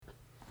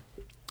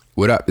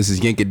What up? This is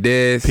Yinka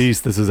Diz.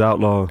 Peace, this is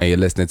Outlaw. And you're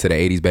listening to the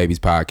 80s Babies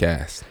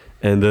podcast.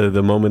 And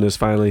the moment is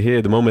finally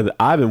here. The moment that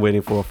I've been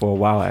waiting for a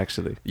while,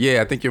 actually.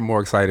 Yeah, I think you're more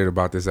excited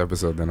about this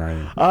episode than I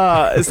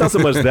am. It's not so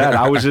much that.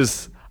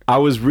 I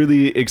was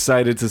really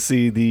excited to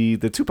see the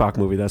Tupac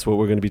movie. That's what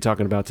we're going to be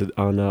talking about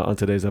on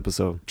today's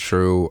episode.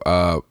 True.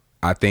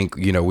 I think,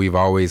 we've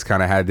always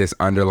kind of had this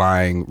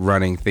underlying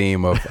running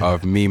theme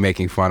of me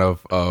making fun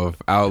of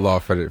Outlaw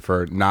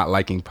for not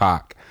liking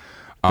Pac.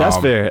 That's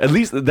fair. At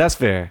least that's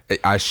fair.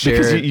 I share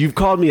because you've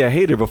called me a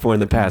hater before in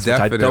the past,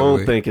 definitely. Which I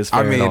don't think is fair.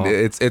 I mean, at all.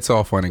 it's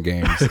all fun and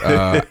games.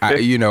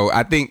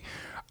 I think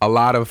a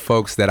lot of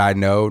folks that I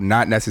know,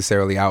 not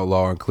necessarily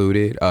Outlaw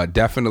included,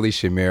 definitely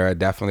Shamira,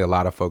 definitely a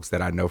lot of folks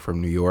that I know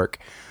from New York,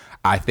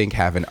 I think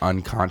have an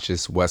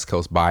unconscious West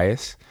Coast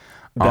bias.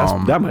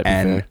 That might be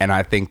fair. And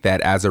I think that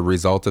as a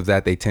result of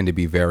that, they tend to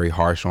be very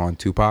harsh on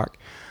Tupac.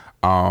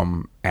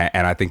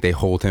 And I think they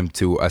hold him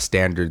to a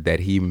standard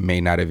that he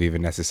may not have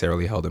even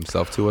necessarily held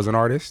himself to as an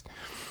artist.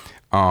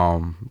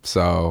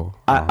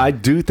 I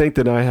do think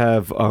that I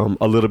have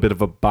a little bit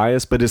of a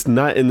bias, but it's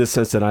not in the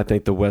sense that I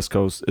think the West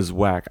Coast is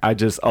whack.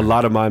 A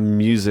lot of my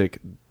music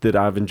that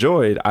I've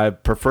enjoyed,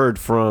 I've preferred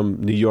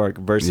from New York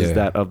versus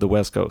that of the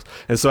West Coast.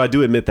 And so I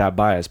do admit that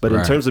bias. But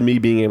in terms of me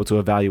being able to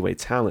evaluate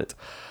talent,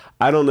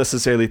 I don't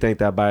necessarily think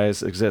that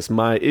bias exists.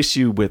 My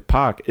issue with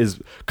Pac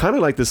is kind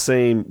of like the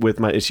same with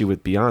my issue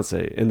with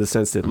Beyonce, in the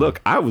sense that, look,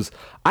 I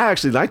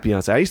actually like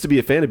Beyonce. I used to be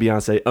a fan of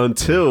Beyonce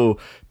until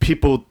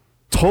people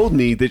told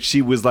me that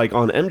she was like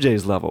on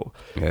MJ's level,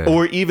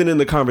 or even in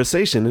the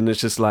conversation. And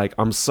it's just like,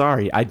 I'm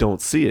sorry, I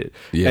don't see it.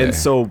 Yeah. And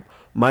so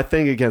my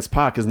thing against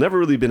Pac has never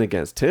really been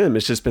against him.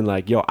 It's just been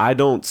like, yo, I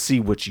don't see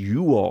what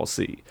you all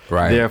see.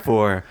 Right.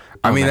 Therefore,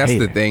 that's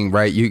the thing,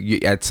 right?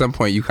 You at some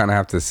point you kind of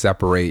have to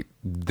separate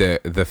the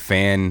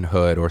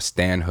fanhood or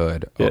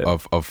stanhood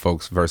of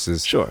folks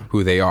versus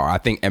who they are. I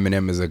think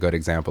Eminem is a good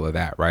example of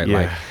that, right?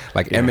 Yeah.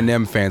 Like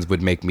Eminem fans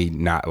would make me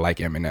not like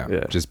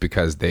Eminem just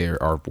because they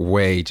are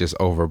way just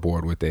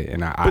overboard with it,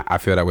 and I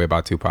feel that way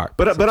about Tupac.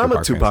 But I'm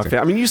a Tupac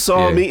fan. I mean, you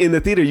saw me in the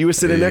theater. You were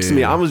sitting next to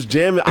me. I was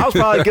jamming. I was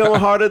probably going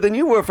harder than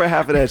you were for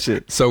half of that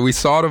shit. So we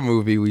saw the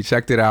movie. We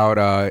checked it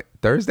out.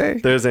 Thursday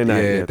night.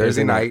 Yeah,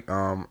 Thursday night.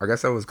 I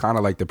guess that was kind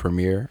of like the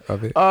premiere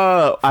of it.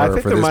 I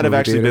think there might have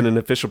actually been an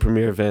official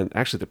premiere event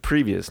actually the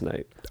previous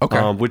night.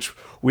 Okay. Which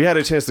we had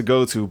a chance to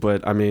go to,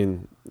 but I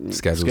mean,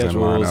 schedules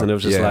and it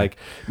was just like,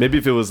 maybe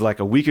if it was like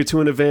a week or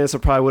two in advance, I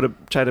probably would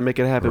have tried to make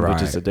it happen, but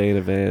just a day in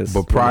advance.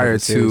 But prior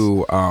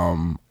to,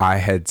 I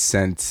had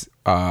sent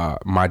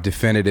my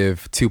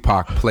definitive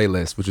Tupac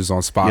playlist, which is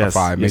on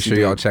Spotify. Make sure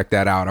y'all check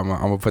that out. I'm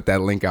gonna put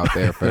that link out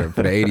there for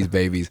the 80s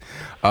babies.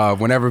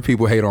 Whenever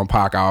people hate on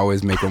Pac, I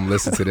always make them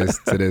listen to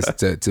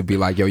this to be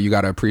like, yo, you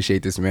gotta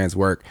appreciate this man's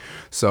work.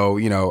 So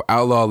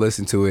Outlaw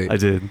listened to it. I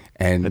did,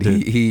 and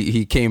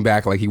he came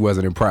back like he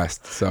wasn't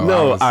impressed. So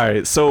all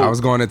right. So I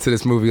was going into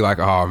this movie like,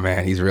 oh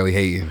man, he's really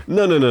hating.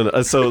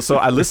 No. So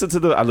I listened to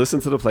the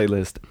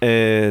playlist,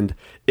 and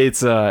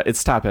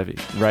it's top heavy,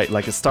 right?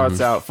 Like it starts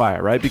out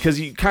fire, right? Because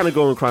you kind of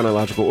go in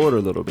chronological order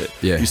a little bit.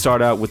 Yeah. You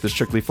start out with the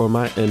Strictly for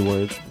My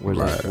N-word,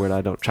 word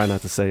I don't try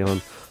not to say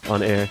on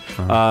air.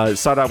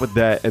 Start out with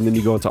that, and then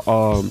you go into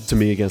To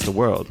Me Against the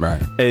World.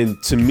 Right.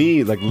 And to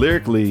me, like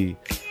lyrically,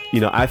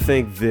 I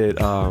think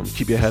that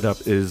Keep Your Head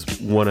Up is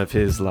one of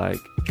his like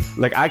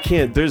I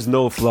can't, there's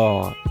no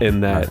flaw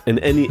in that, in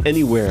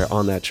anywhere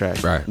on that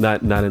track. Right.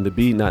 Not in the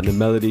beat, not in the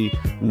melody,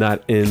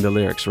 not in the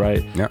lyrics,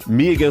 right? Yep.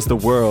 Me Against the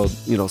World,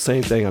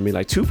 same thing. I mean,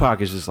 like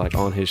Tupac is just like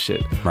on his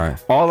shit. Right.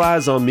 All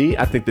Eyes on Me,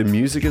 I think the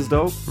music is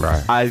dope.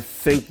 Right. I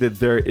think that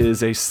there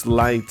is a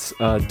slight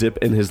dip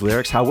in his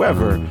lyrics.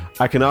 However,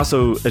 I can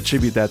also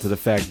attribute that to the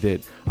fact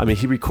that,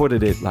 he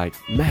recorded it like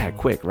mad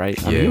quick, right?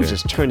 He was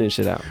just turning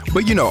shit out.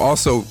 But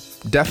also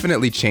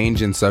definitely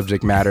change in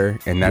subject matter,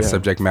 and that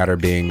subject matter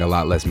being a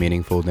lot less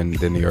meaningful than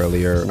the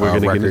earlier We're gonna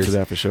records. get into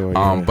that for sure.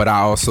 Yeah. But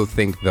I also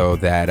think though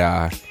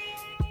that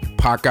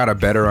Pac got a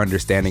better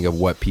understanding of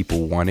what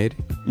people wanted,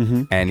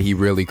 and he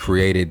really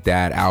created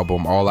that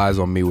album. All Eyes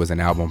on Me was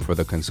an album for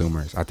the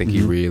consumers. I think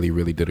he really,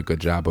 really did a good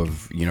job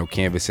of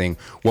canvassing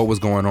what was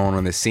going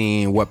on the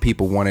scene, what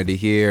people wanted to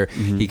hear.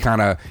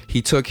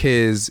 He took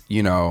his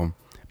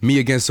Me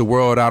Against the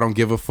World, I don't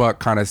give a fuck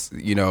kind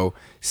of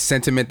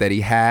sentiment that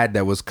he had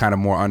that was kind of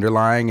more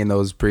underlying in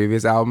those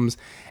previous albums,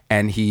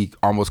 and he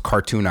almost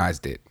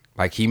cartoonized it.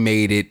 Like he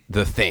made it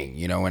the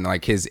thing, and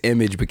like his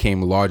image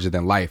became larger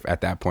than life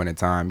at that point in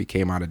time. He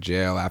came out of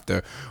jail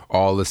after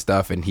all this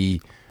stuff, and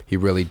he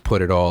really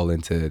put it all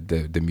into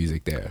the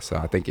music there. So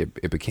I think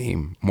it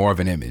became more of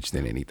an image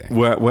than anything.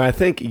 Where I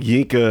think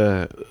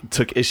Yinka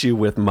took issue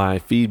with my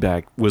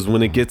feedback was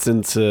when it gets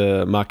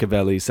into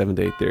Machiavelli's 7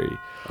 Day Theory.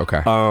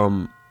 Okay.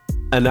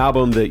 An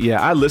album that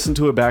I listened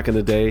to it back in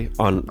the day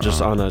on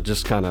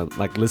just kind of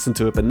like listen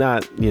to it, but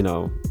not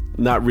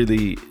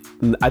really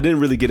I didn't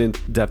really get in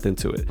depth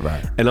into it.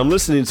 Right. And I'm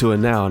listening to it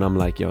now, and I'm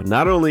like, yo,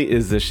 not only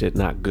is this shit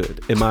not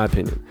good, in my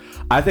opinion,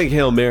 I think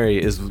Hail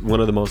Mary is one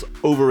of the most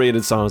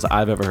overrated songs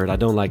I've ever heard. I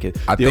don't like it.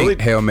 I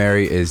think Hail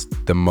Mary is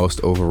the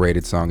most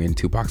overrated song in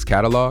Tupac's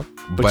catalog,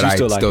 but I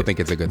still think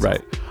it's a good song.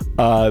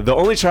 Right. The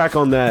only track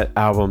on that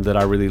album that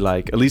I really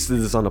like, at least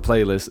it's on the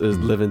playlist, is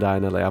Live and Die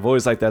in LA. I've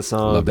always liked that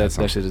song. Love that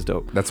song. That shit is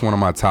dope. That's one of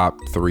my top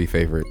 3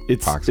 favorite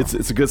Pac songs.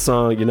 It's a good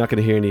song. You're not going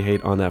to hear any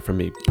hate on that from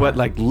me. But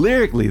like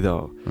lyrically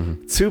though,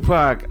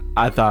 Tupac,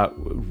 I thought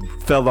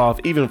fell off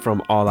even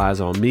from All Eyes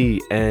on Me,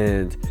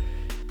 and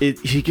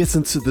he gets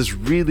into this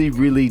really,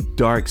 really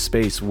dark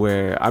space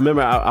where I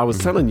remember I was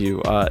telling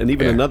you, and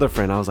even another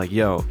friend, I was like,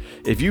 yo,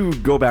 if you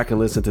go back and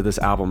listen to this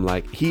album,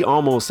 like he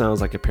almost sounds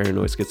like a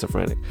paranoid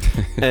schizophrenic.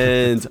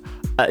 And,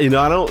 I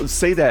don't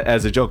say that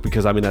as a joke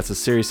because I mean, that's a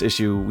serious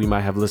issue. We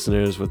might have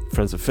listeners with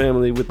friends and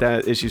family with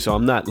that issue. So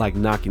I'm not like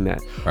knocking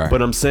that,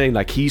 but I'm saying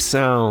like he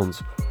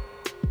sounds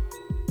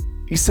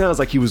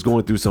like he was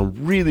going through some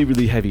really,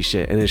 really heavy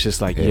shit, and it's just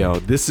like, yo,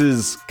 this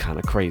is kind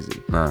of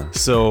crazy.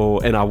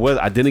 So, and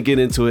I didn't get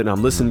into it, and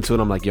I'm listening to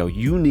it. I'm like, yo,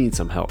 you need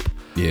some help.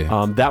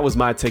 Yeah. That was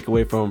my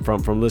takeaway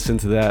from listening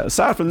to that.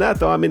 Aside from that,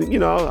 though, I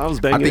mean, I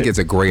was banging. I think it's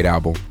a great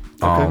album.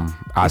 Okay.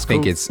 I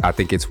think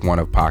it's one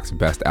of Pac's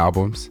best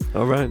albums.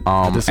 All right.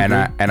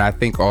 And I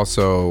think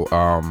also,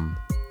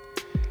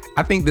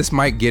 I think this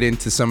might get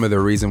into some of the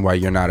reason why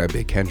you're not a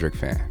big Kendrick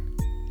fan.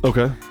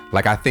 Okay.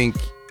 Like I think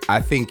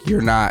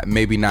you're not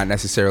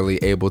necessarily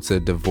able to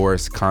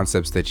divorce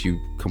concepts that you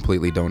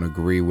completely don't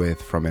agree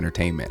with from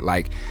entertainment.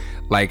 Like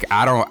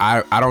I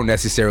don't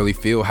necessarily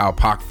feel how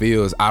Pac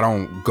feels. I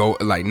don't go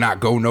not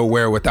go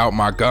nowhere without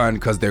my gun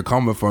because they're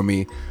coming for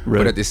me. Right.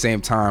 But at the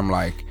same time,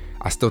 like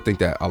I still think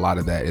that a lot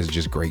of that is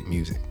just great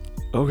music.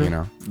 Okay.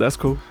 That's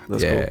cool.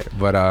 That's cool.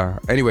 But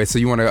anyway, so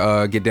you want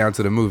to get down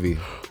to the movie.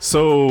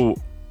 So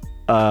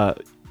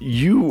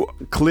you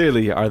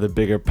clearly are the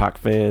bigger Pac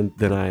fan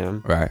than I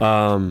am. Right.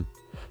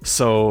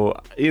 So,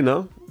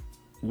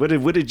 what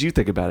did you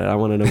think about it? I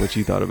want to know what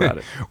you thought about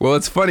it. Well,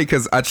 it's funny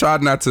because I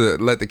tried not to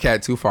let the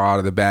cat too far out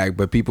of the bag,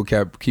 but people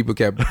kept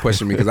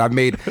pushing me because I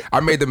made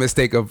the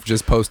mistake of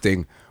just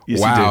posting,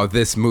 wow,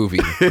 this movie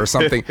or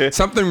something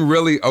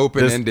really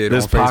open-ended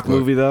this on Facebook. Pac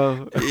movie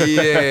though.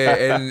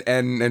 Yeah,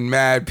 and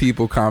mad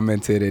people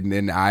commented,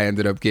 and I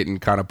ended up getting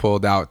kind of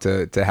pulled out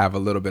to have a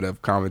little bit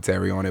of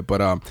commentary on it. But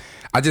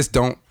I just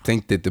don't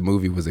think that the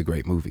movie was a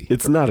great movie.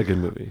 It's not a good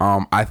movie.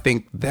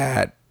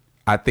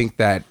 I think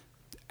that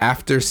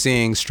after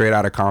seeing Straight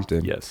Outta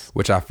Compton,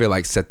 which I feel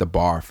like set the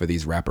bar for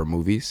these rapper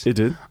movies, it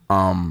did.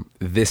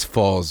 This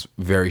falls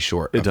very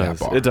short of that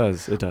bar. It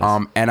does.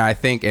 And I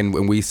think, and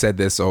when we said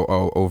this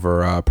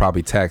over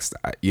probably text,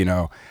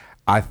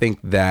 I think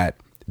that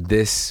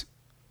this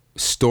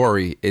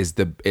story is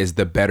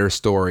the better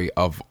story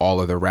of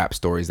all of the rap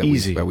stories that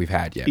we've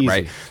had yet.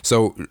 Right.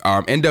 So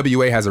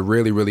NWA has a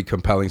really, really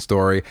compelling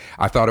story.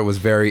 I thought it was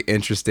very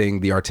interesting,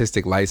 the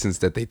artistic license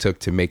that they took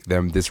to make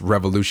them this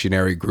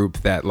revolutionary group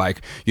that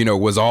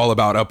was all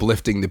about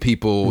uplifting the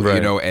people,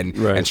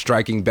 and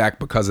striking back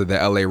because of the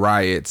LA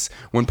riots,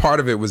 when part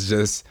of it was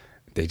just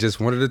they just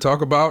wanted to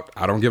talk about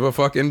I don't give a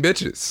fuck in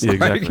bitches. Yeah,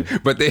 exactly.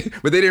 But they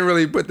didn't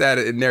really put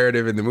that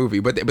narrative in the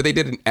movie. But they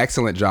did an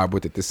excellent job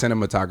with it. The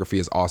cinematography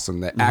is awesome.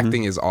 The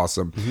acting is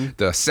awesome.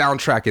 The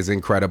soundtrack is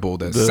incredible.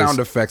 The sound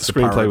effects, the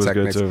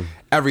pyrotechnics,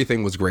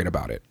 everything was great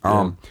about it.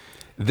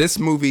 This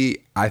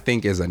movie, I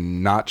think, is a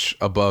notch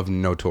above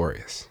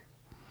Notorious.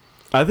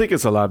 I think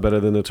it's a lot better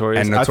than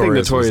Notorious. And I think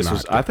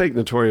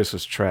Notorious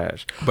was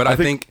trash. But I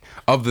think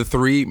of the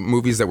 3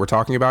 movies that we're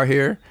talking about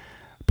here,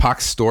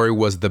 Pac's story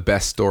was the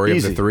best story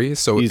of the 3,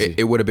 so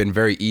it would have been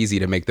very easy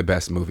to make the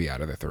best movie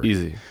out of the 3.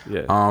 Easy,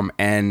 yeah. I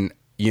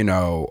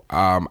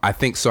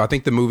think so. I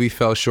think the movie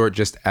fell short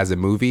just as a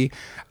movie.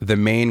 The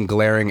main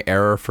glaring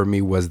error for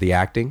me was the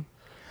acting.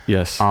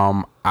 Yes.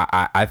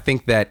 I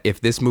think that if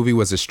this movie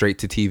was a straight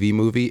to TV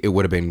movie, it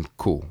would have been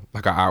cool.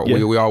 Like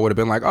we all would have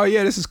been like, oh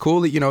yeah, this is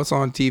cool. It's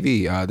on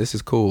TV. This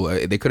is cool.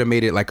 They could have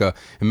made it like a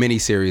mini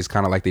series,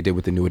 kind of like they did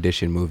with the New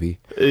Edition movie.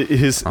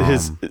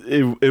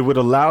 It would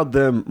allow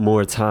them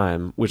more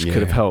time, which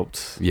could have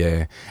helped.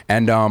 Yeah,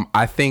 and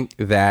I think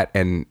that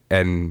and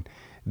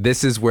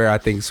this is where I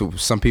think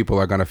some people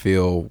are gonna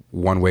feel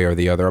one way or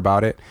the other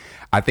about it.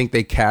 I think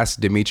they cast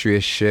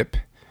Demetrius Shipp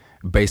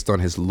based on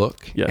his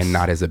look and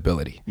not his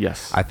ability.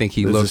 Yes. I think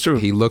he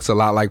looks a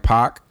lot like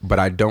Pac, but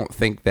I don't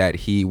think that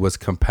he was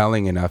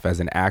compelling enough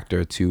as an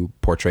actor to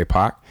portray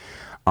Pac.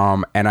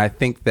 And I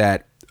think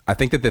that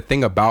the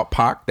thing about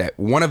Pac, that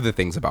one of the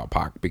things about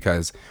Pac,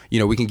 because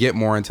we can get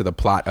more into the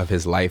plot of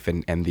his life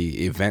and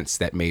the events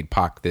that made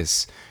Pac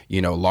this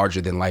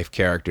larger than life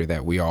character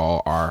that we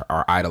all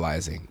are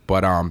idolizing.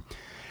 But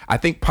I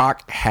think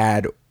Pac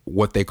had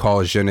what they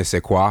call je ne sais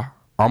quoi,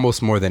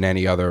 almost more than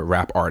any other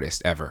rap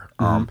artist ever.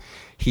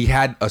 He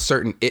had a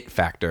certain it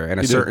factor and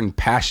a certain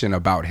passion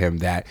about him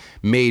that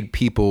made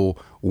people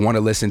want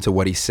to listen to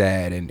what he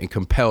said and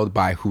compelled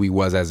by who he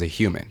was as a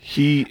human.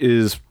 He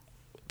is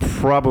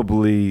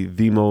probably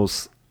the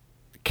most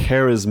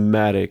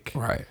charismatic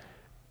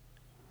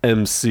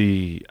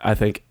MC I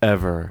think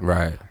ever.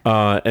 Right.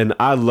 And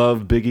I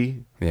love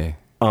Biggie. Yeah.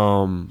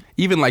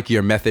 Even like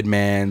your Method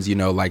Mans, you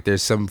know, like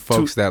there's some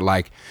folks that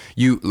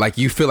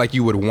you feel like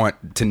you would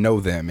want to know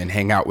them and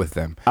hang out with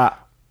them.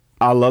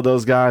 I love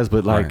those guys,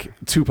 but like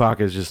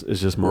Tupac is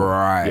just more.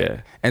 Right.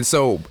 Yeah. And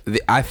so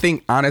I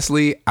think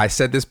honestly, I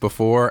said this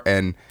before,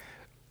 and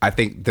I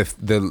think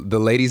the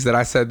ladies that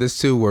I said this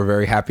to were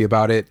very happy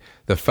about it.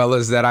 The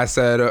fellas that I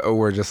said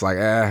were just like,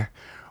 eh.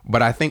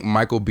 But I think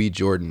Michael B.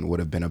 Jordan would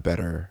have been a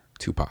better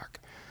Tupac.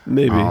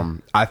 Maybe.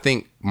 I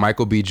think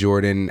Michael B.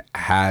 Jordan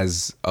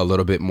has a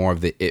little bit more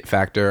of the it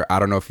factor. I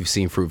don't know if you've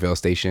seen Fruitvale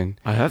Station.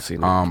 I have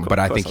seen it. But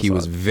I think he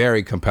was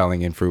very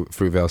compelling in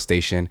Fruitvale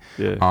Station.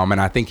 Yeah.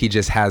 And I think he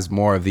just has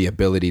more of the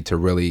ability to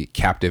really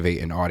captivate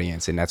an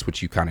audience, and that's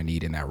what you kind of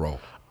need in that role.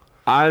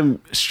 I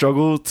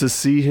struggle to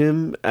see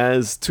him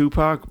as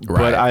Tupac,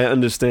 but I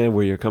understand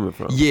where you're coming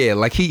from. Yeah,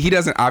 like he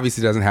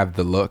obviously doesn't have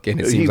the look, and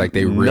it seems like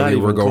they really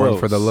were going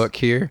for the look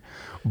here.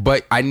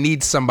 But I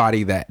need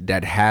somebody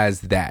that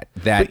has that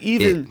but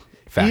even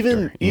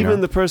factor,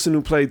 even the person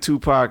who played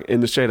Tupac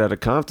in the Straight Outta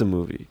Compton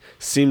movie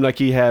seemed like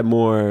he had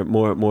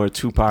more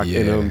Tupac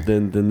in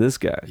him than this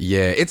guy.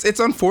 Yeah, it's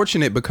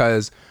unfortunate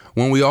because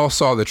when we all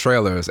saw the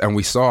trailers and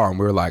we saw him,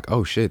 we were like,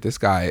 oh shit, this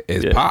guy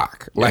is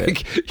Pac.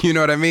 Like, you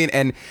know what I mean?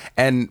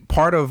 And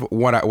part of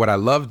what I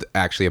loved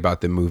actually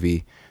about the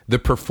movie, the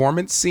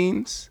performance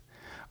scenes.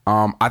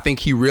 I think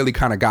he really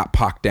kind of got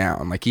Pac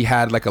down. Like he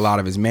had like a lot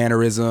of his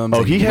mannerisms.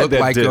 Oh, he had looked that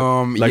like dip.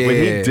 him. Like when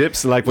he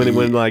dips, like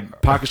when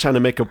like Pac is trying to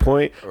make a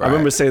point. Right. I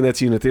remember saying that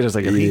to you in the theater. I was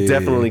like, he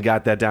definitely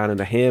got that down in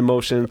the hand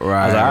motion.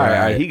 Right, I was like, all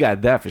right, he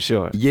got that for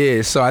sure.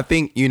 Yeah, so I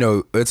think, you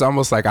know, it's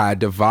almost like I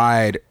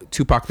divide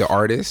Tupac the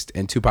artist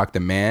and Tupac the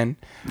man.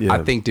 Yeah.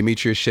 I think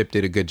Demetrius Shipp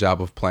did a good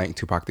job of playing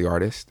Tupac the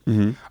artist.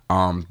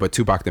 Mm-hmm. But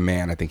Tupac the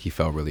man, I think he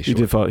fell really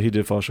short. He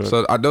did fall short.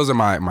 So those are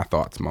my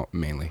thoughts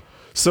mainly.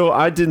 So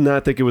I did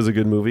not think it was a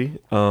good movie.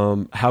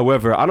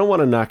 However, I don't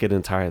want to knock it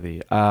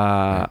entirely.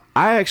 I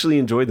actually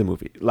enjoyed the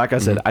movie. Like I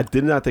said, I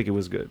did not think it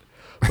was good,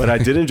 but I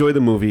did enjoy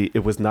the movie.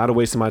 It was not a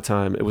waste of my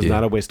time. It was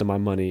not a waste of my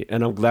money,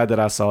 and I'm glad that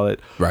I saw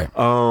it. Right.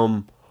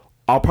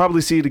 I'll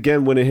probably see it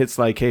again when it hits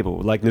like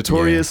cable. Like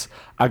Notorious,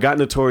 I got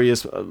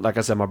Notorious. Like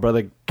I said, my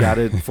brother got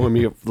it for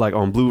me like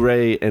on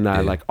Blu-ray, and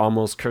I like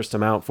almost cursed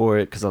him out for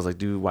it because I was like,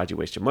 dude, why'd you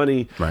waste your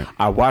money? Right.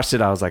 I watched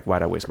it. I was like,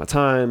 why'd I waste my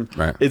time?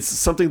 Right. It's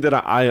something that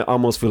I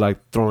almost feel like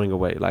throwing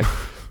away. Like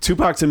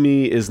Tupac to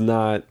me is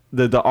not,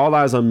 the All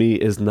Eyes on Me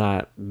is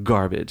not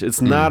garbage.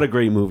 It's not a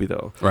great movie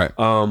though. Right.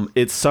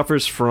 It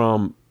suffers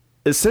from,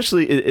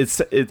 essentially, it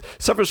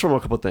suffers from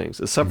a couple things.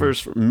 It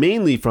suffers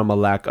mainly from a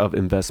lack of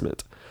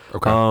investment.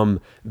 Okay.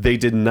 They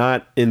did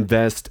not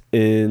invest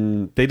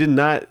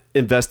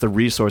the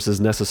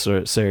resources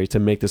necessary to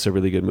make this a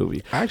really good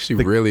movie. I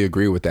actually really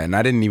agree with that, and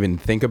I didn't even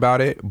think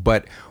about it.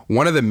 But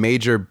one of the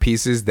major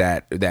pieces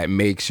that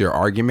makes your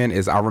argument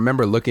is I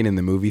remember looking in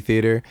the movie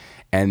theater,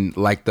 and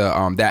like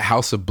the that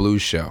House of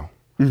Blues show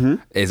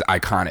is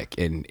iconic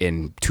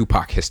in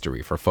Tupac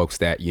history for folks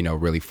that, you know,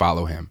 really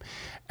follow him.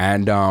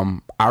 And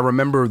I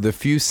remember the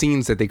few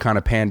scenes that they kind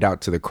of panned out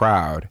to the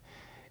crowd.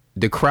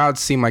 The crowd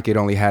seemed like it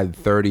only had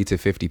 30 to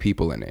 50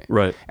 people in it.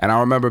 Right. And I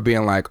remember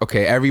being like,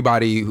 okay,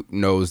 everybody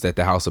knows that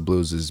the House of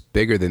Blues is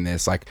bigger than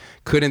this. Like,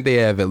 couldn't they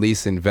have at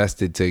least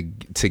invested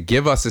to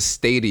give us a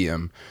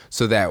stadium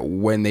so that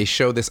when they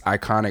show this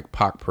iconic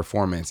Pac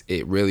performance,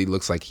 it really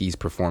looks like he's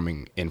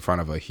performing in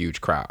front of a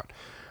huge crowd.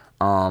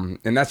 And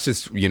that's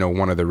just, you know,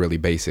 one of the really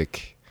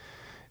basic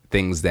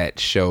things that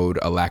showed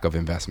a lack of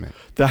investment.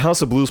 The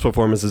House of Blues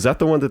performance, is that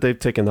the one that they've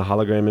taken the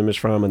hologram image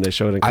from and they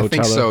showed in Coachella? I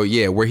think so,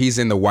 yeah, where he's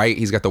in the white,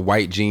 he's got the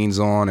white jeans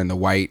on and the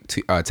white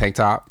tank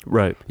top.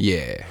 Right.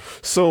 Yeah.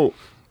 So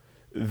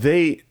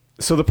the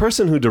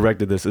person who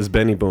directed this is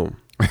Benny Boom.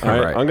 All right.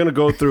 Right. I'm going to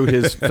go through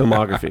his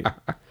filmography.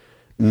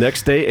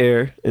 Next Day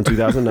Air in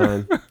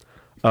 2009.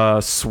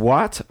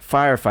 SWAT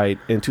Firefight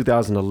in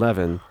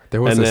 2011.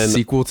 There was a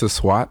sequel to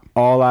SWAT?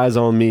 All Eyes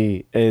on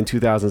Me in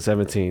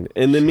 2017.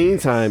 In the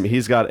meantime,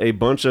 he's got a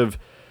bunch of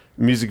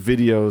music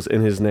videos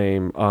in his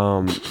name.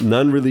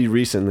 None really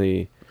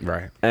recently.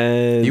 Right.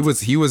 And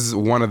he was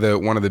one of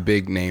the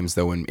big names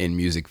though in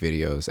music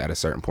videos at a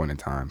certain point in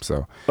time.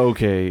 So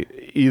okay,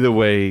 either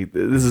way,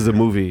 this is a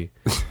movie,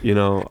 you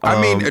know.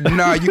 I mean,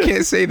 no, you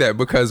can't say that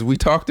because we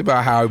talked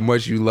about how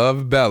much you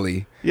love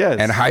Belly. Yes.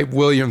 And Hype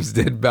Williams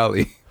did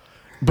Belly.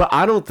 But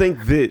I don't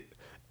think that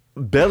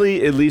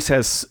Belly at least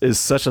is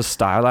such a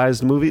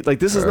stylized movie. Like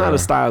this is not a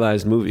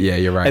stylized movie. Yeah,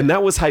 you're right. And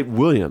that was Hype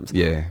Williams.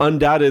 Yeah.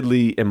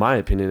 Undoubtedly, in my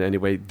opinion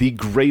anyway, the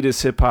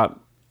greatest hip hop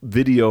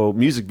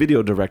music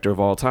video director of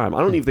all time. I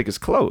don't even think it's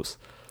close.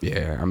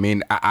 Yeah, I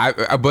mean,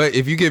 I but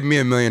if you give me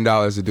 $1 million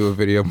to do a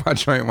video, my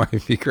joint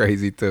might be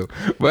crazy too.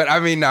 But I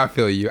mean, I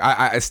feel you.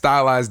 I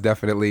stylized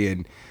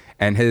definitely,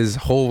 and his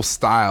whole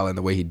style and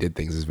the way he did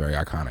things is very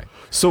iconic.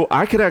 So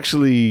I could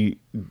actually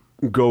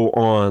go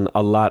on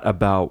a lot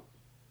about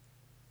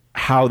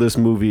how this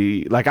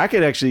movie, like I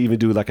could actually even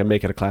do like a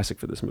make it a classic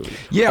for this movie.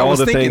 Yeah, I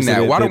was thinking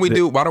that. Why don't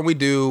we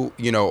do,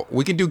 you know,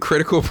 we can do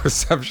critical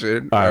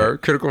perception or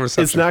critical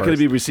reception. It's not going to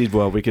be received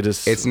well. We could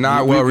just. It's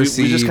not well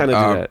received. We just kind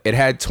of do that. It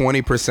had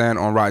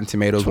 20% on Rotten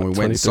Tomatoes when we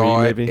went and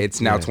saw it. Maybe?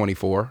 It's now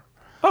 24.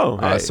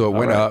 Oh, so it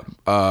went up.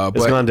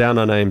 It's gone down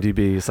on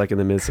IMDb. It's like in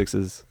the mid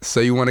 6s.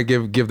 So you want to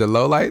give the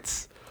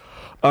lowlights?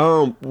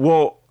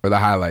 Well. Or the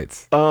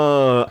highlights?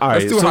 All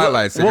right. Let's do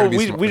highlights. Well,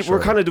 we're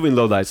kind of doing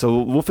lowlights,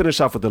 so we'll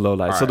finish off with the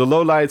lowlights. So the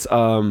lowlights,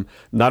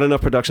 not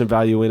enough production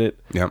value in it.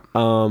 Yep.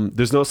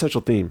 There's no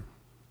central theme.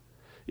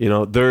 You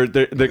know, they're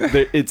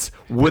it's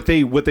what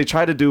they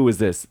try to do is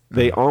this.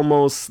 They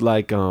almost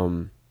like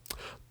okay,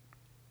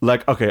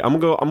 I'm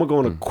gonna go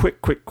on a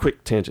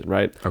quick tangent,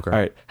 right? Okay. All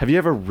right. Have you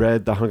ever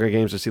read the Hunger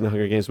Games or seen the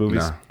Hunger Games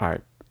movies? No. All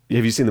right.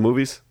 Have you seen the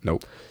movies?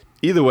 Nope.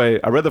 Either way,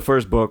 I read the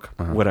first book,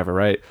 whatever,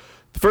 right?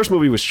 The first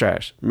movie was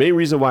trash. Main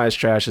reason why it's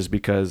trash is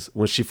because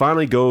when she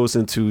finally goes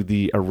into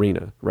the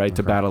arena, right,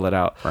 to battle it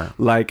out,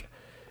 like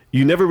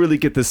you never really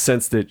get the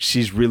sense that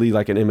she's really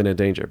like in imminent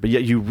danger. But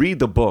yet you read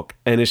the book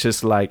and it's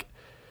just like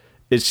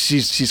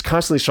she's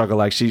constantly struggling.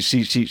 Like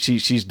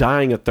she's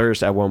dying of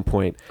thirst at one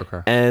point.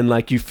 Okay. And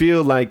like you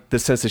feel like the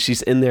sense that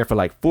she's in there for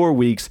like 4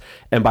 weeks,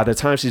 and by the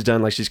time she's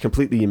done, like she's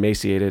completely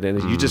emaciated,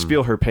 and you just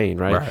feel her pain,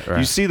 right?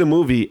 You see the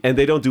movie and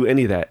they don't do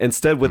any of that.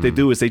 Instead, what they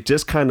do is they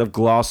just kind of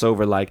gloss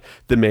over like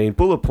the main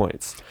bullet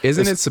points.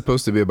 Isn't it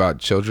supposed to be about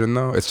children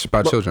though? It's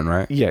about children,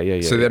 right? Yeah.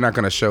 So they're not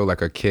going to show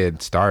like a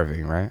kid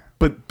starving, right?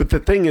 But the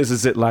thing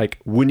is that like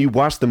when you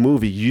watch the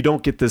movie, you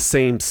don't get the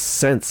same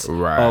sense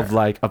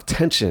of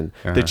tension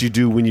that you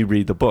do when you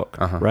read the book,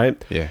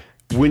 right? Yeah.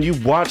 When you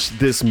watch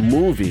this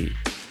movie,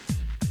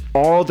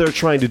 all they're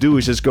trying to do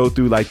is just go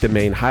through like the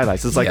main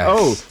highlights. It's like,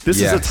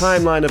 this is a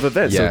timeline of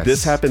events. So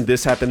this happened,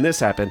 this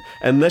happened,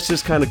 and let's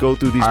just kind of go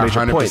through these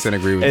major points. I 100%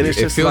 agree with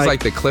you. It feels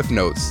like the Cliff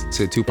Notes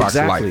to Tupac's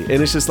life.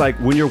 And it's just like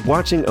when you're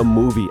watching a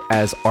movie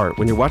as art,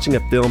 when you're watching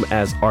a film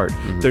as art,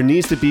 there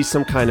needs to be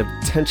some kind of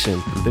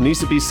tension. There needs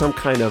to be some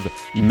kind of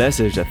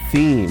message, a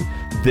theme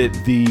that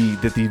the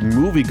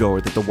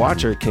moviegoer, that the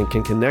watcher can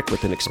connect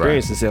with and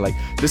experience and say like,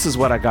 this is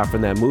what I got from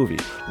that movie.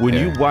 When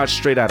you watch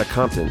Straight Outta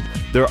Compton,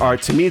 there are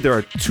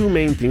two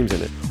main themes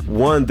in it.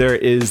 One, there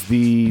is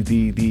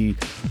the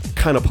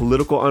kind of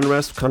political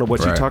unrest, kind of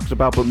what you talked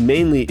about, but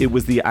mainly it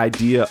was the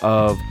idea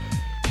of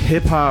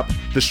hip hop,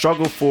 the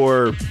struggle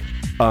for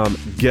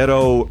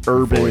ghetto,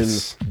 urban,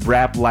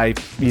 rap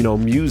life,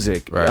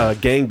 music,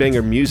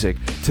 gangbanger music,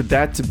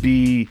 to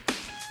be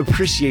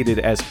appreciated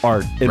as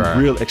art and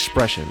real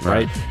expression,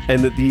 right?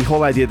 And the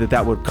whole idea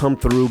that would come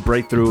through,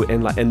 break through,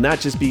 and not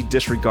just be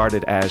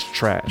disregarded as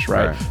trash,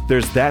 right?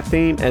 There's that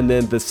theme, and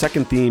then the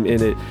second theme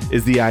in it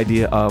is the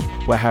idea of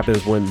what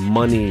happens when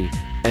money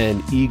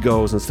and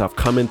egos and stuff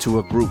come into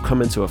a group,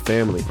 come into a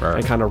family,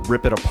 and kind of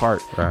rip it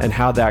apart, and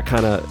how that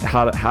kind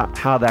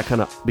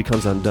of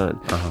becomes undone.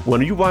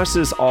 When you watch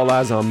this All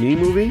Eyes on Me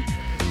movie,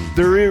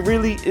 there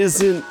really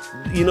isn't,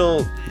 you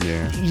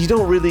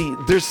don't really,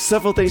 there's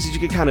several things that you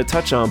can kind of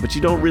touch on, but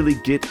you don't really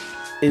get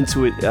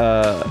into it.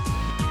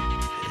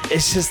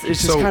 It's just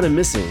kind of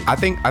missing. I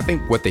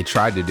think what they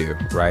tried to do,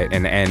 right,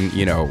 and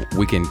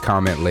we can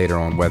comment later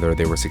on whether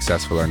they were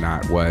successful or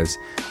not, was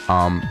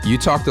you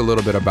talked a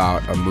little bit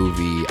about a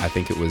movie, I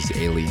think it was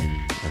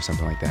Alien or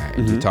something like that,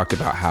 and you talked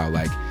about how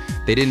like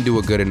they didn't do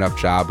a good enough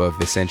job of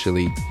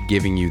essentially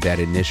giving you that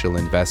initial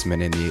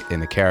investment in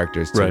the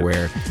characters to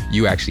where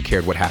you actually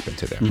cared what happened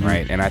to them,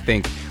 right? And I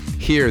think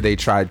here they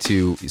tried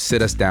to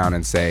sit us down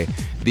and say,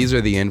 these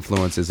are the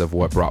influences of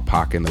what brought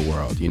Pac in the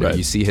world.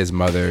 You see his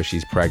mother,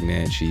 she's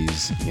pregnant,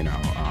 she's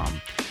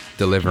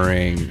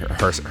delivering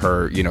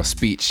her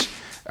speech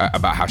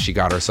about how she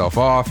got herself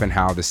off and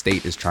how the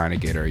state is trying to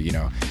get her.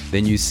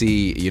 Then you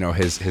see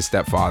his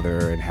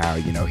stepfather and how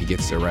he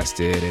gets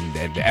arrested and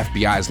the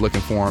FBI is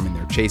looking for him and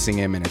they're chasing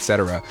him and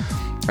etc.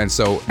 And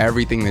so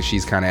everything that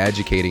she's kind of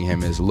educating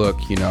him is, look,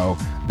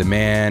 the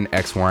man,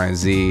 X, Y, and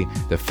Z,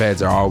 the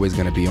feds are always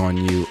going to be on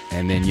you.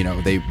 And then,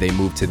 they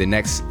move to the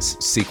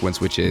next sequence,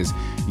 which is,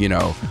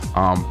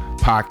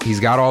 Pac, he's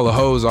got all the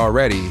hoes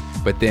already,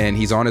 but then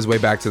he's on his way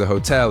back to the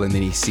hotel and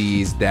then he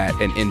sees that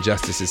an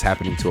injustice is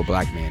happening to a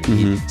black man. And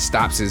he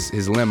stops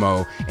his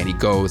limo and he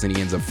goes and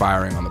he ends up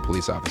firing on the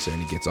police officer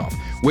and he gets off,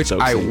 which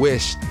I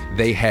wish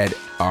they had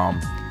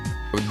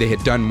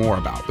done more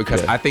about,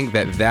 because I think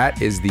that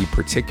is the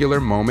particular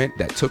moment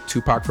that took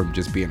Tupac from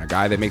just being a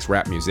guy that makes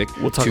rap music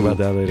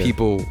to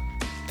people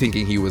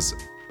thinking he was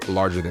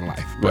larger than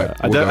life.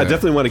 But I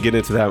definitely want to get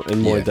into that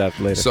in more depth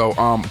later. So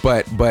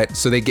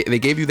so they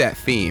gave you that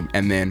theme,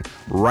 and then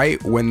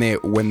right when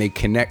they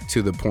connect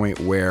to the point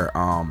where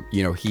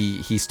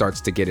he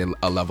starts to get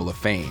a level of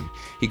fame,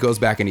 he goes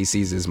back and he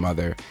sees his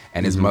mother,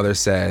 and his mother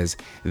says,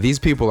 these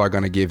people are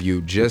going to give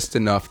you just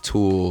enough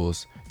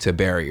tools to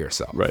bury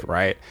yourself,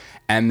 right?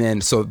 And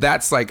then, so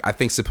that's like, I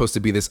think, supposed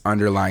to be this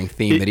underlying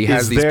theme that he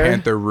has these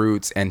Panther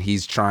roots, and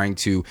he's trying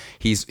to,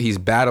 he's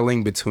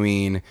battling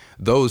between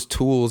those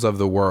tools of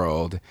the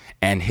world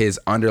and his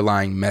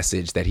underlying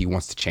message that he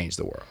wants to change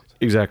the world.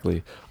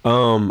 Exactly.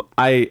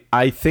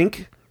 I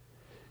think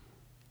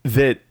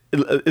that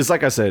it's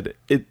like I said,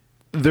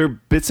 there are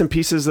bits and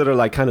pieces that are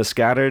like kind of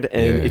scattered,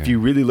 and if you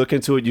really look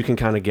into it, you can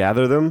kind of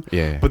gather them.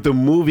 Yeah. But the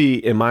movie,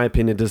 in my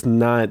opinion, does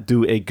not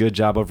do a good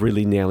job of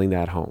really nailing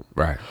that home.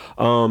 Right.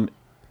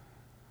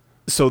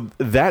 So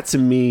that to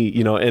me,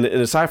 you know, and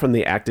aside from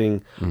the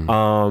acting,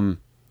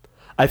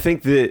 I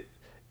think that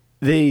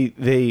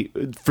they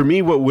for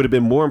me, what would have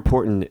been more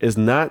important is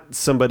not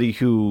somebody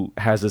who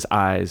has his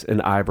eyes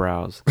and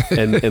eyebrows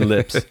and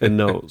lips and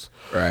nose.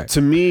 Right.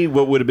 To me,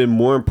 what would have been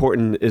more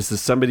important is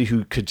somebody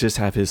who could just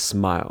have his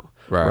smile.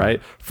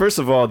 Right. First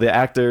of all, the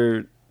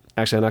actor.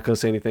 Actually, I'm not going to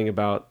say anything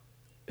about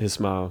his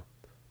smile.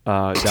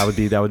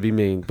 That would be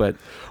mean. But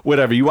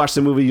whatever. You watch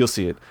the movie, you'll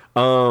see it.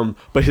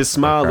 But his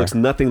smile looks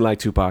nothing like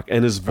Tupac,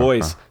 and his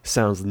voice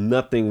sounds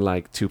nothing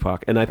like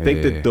Tupac. And I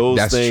think that those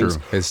things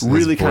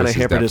really kind of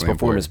hampered his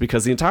performance,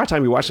 because the entire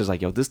time you watch it, it's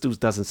like, yo, this dude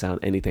doesn't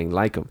sound anything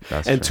like him.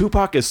 And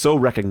Tupac is so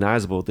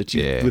recognizable that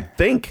you would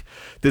think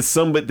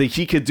that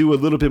he could do a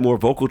little bit more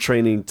vocal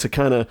training to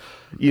kind of,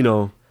 you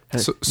know.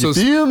 So you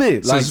feel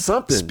me? Like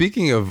something.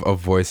 Speaking of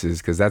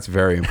voices, because that's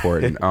very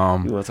important. You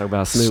want to talk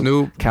about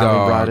Snoop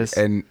Dogg,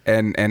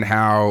 and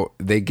how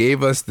they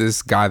gave us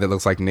this guy that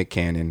looks like Nick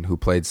Cannon who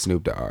played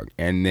Snoop Dogg,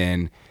 and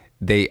then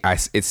they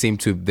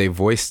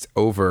voiced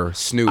over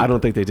Snoop. I don't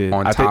think they did.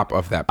 On top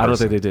of that person. I don't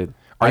think they did.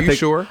 Are you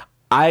sure?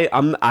 I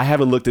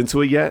haven't looked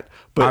into it yet,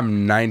 but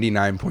I'm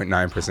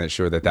 99.9%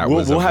 sure that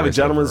was. We'll have a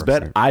gentleman's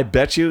bet. I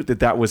bet you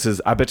that was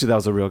his. I bet you that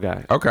was a real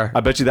guy. Okay. I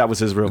bet you that was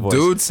his real voice.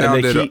 Dude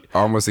sounded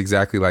almost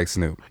exactly like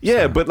Snoop.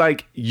 Yeah, but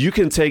like you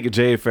can take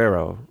Jay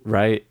Pharoah,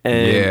 right?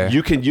 And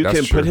you can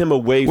put him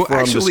away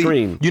from the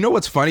screen. You know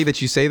what's funny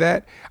that you say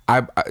that?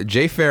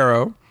 Jay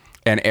Pharoah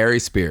and Ari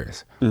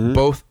Spears,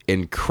 both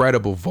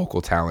incredible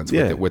vocal talents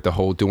with the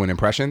whole doing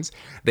impressions.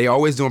 They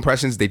always do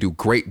impressions. They do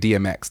great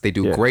DMX. They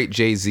do great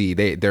Jay-Z.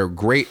 They're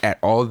great at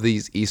all of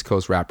these East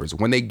Coast rappers.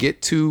 When they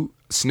get to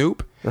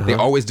Snoop, they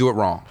always do it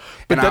wrong.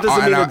 But that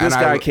doesn't mean that this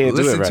guy can't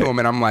do it right. Listen to him,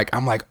 and I'm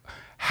like,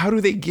 how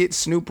do they get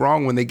Snoop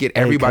wrong when they get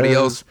everybody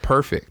else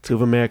perfect?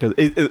 To America,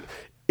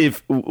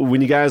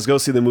 when you guys go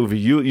see the movie,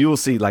 you will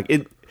see like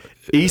it.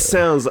 He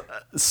sounds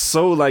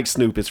so like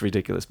Snoop, it's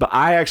ridiculous. But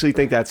I actually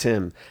think that's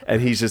him,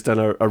 and he's just done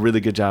a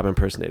really good job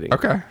impersonating.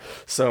 Okay.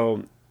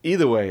 So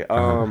either way,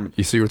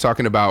 you were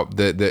talking about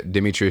the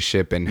Demetrius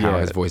Shipp and how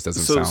his voice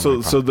doesn't sound.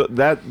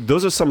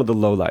 Those are some of the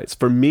lowlights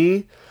for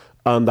me.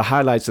 The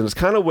highlights, and it's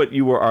kind of what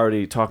you were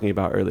already talking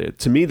about earlier.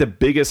 To me, the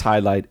biggest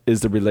highlight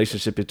is the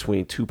relationship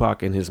between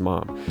Tupac and his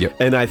mom. Yep.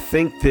 And I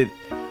think that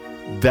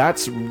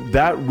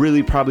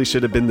really probably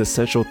should have been the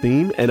central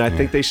theme, and I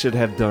think they should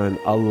have done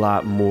a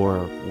lot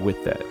more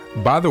with that.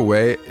 By the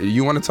way,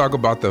 you want to talk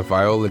about the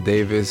Viola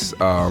Davis,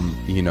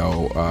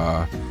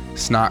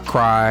 snot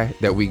cry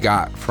that we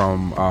got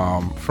from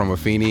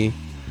Afeni?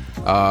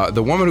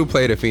 The woman who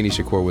played Afeni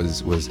Shakur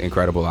was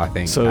incredible, I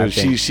think. So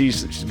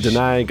she's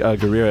Denai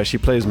Guerrera. She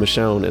plays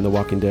Michonne in The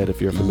Walking Dead.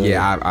 If you're familiar.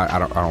 Yeah, I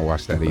don't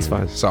watch that either. That's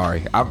fine.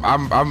 Sorry,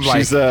 I'm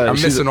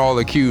missing all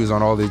the cues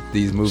on all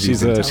these movies.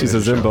 She's a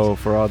Zimbo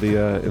for all the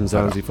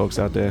Mzansi folks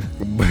out there.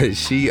 But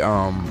she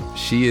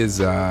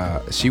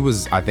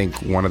was, I think,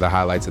 one of the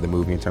highlights of the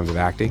movie in terms of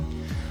acting.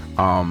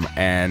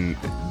 And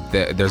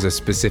there's a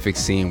specific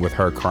scene with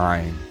her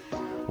crying,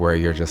 where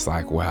you're just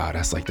like, wow,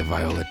 that's like the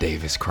Viola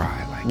Davis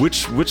cry. Like,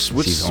 which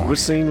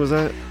scene was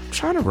that? I'm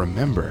trying to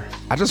remember.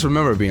 I just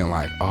remember being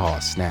like, oh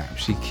snap,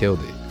 she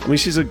killed it. I mean,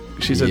 she's a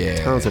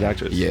talented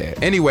actress. Yeah.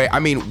 Anyway, I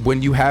mean,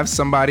 when you have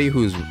somebody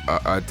who's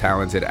a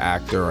talented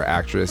actor or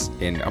actress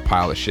in a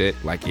pile of shit,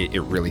 like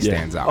it really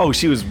stands out. Oh,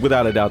 she was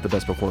without a doubt the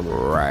best performer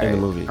in the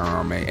movie.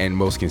 And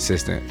most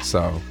consistent.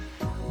 So,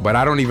 but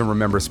I don't even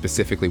remember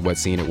specifically what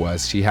scene it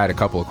was. She had a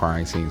couple of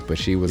crying scenes, but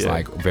she was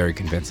like very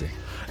convincing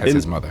as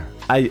his mother.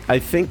 I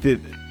think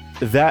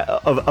that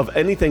of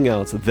anything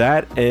else,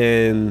 that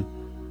and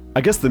I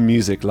guess the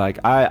music, like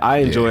I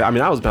enjoy. Yeah. I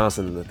mean, I was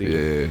bouncing in the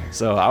theater,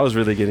 so I was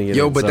really getting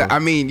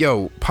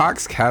it.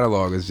 Pac's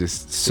catalog is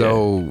just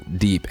so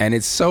deep, and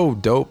it's so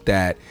dope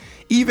that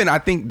even I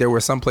think there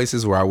were some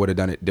places where I would have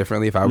done it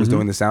differently if I was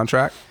doing the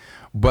soundtrack,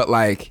 but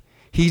like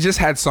he just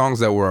had songs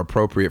that were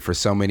appropriate for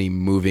so many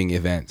moving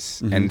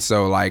events. And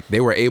so like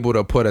they were able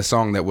to put a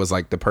song that was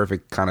like the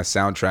perfect kind of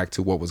soundtrack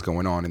to what was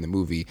going on in the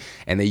movie,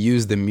 and they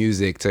used the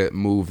music to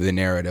move the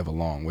narrative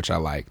along, which I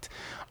liked.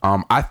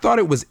 I thought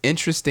it was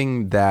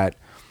interesting that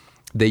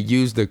they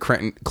used the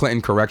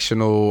Clinton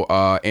correctional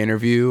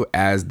interview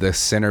as the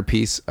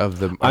centerpiece of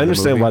the I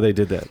understand movie. Why they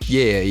did that.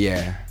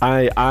 Yeah.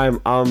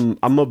 I'm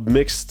a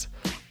mixed.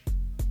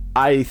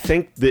 I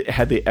think that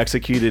had they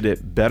executed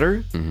it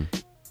better,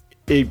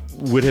 it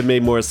would have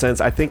made more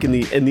sense. I think in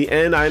the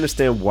end, I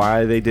understand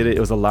why they did it. It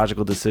was a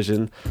logical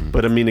decision.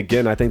 But I mean,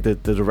 again, I think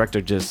that the director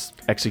just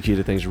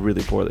executed things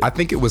really poorly. I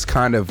think it was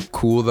kind of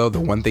cool, though. The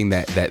one thing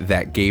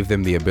that gave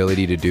them the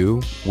ability to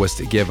do was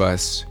to give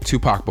us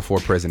Tupac before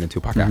prison and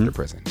Tupac after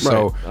prison.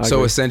 So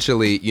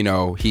essentially,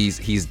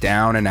 he's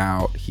down and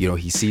out.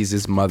 He sees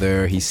his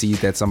mother. He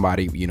sees that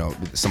somebody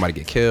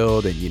get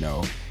killed,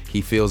 and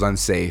he feels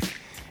unsafe.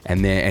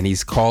 and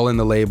he's calling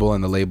the label,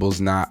 and the label's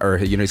not, or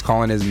he's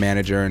calling his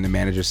manager, and the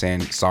manager's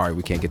saying, sorry,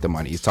 we can't get the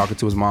money. He's talking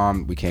to his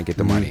mom, we can't get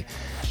the money.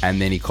 And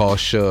then he calls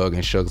Suge,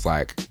 and Suge's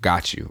like,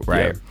 got you,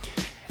 right?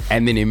 Yeah.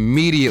 And then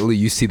immediately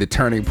you see the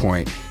turning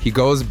point. He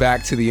goes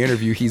back to the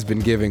interview he's been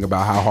giving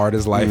about how hard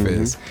his life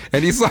is,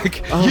 and he's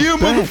like, "Yeah,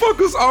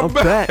 motherfuckers, I'm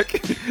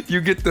back."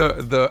 You get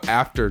the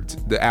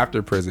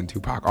after prison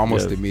Tupac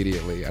almost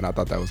immediately, and I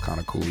thought that was kind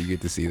of cool. You get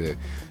to see the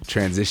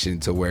transition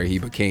to where he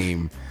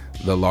became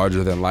the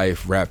larger than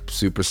life rap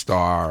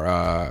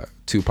superstar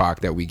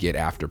Tupac that we get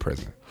after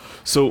prison.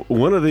 So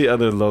one of the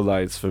other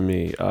lowlights for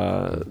me,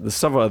 there's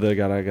several other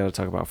guys I got to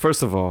talk about.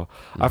 First of all,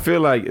 I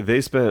feel like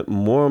they spent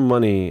more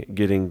money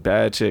getting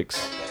bad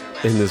chicks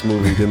in this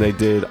movie than they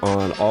did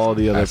on all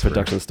the other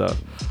production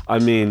stuff. I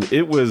mean,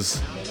 it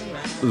was,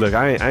 look,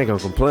 I ain't gonna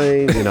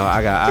complain. You know,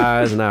 I got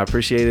eyes and I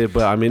appreciate it,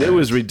 but I mean, it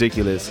was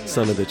ridiculous,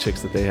 some of the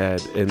chicks that they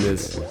had in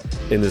this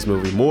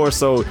movie. More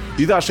so,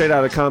 you thought Straight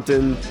Outta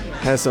Compton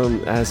had some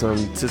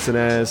tits and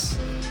ass.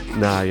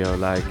 Nah, yo,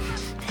 like.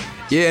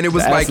 Yeah, and it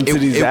was ass and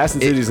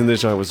titties in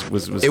this joint was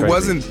it crazy.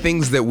 Wasn't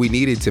things that we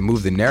needed to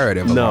move the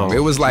narrative along.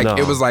 It was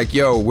like,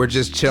 yo, we're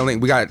just chilling.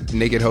 We got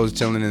naked hoes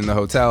chilling in the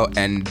hotel,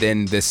 and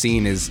then the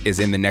scene is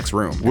in the next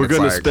room. We're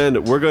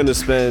gonna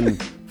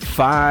spend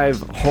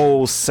 5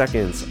 whole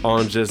seconds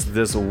on just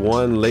this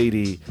one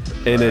lady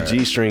in a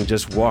G-string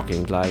just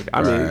walking. Like,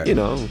 I mean, you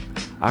know,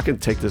 I can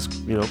take this,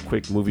 you know,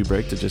 quick movie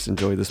break to just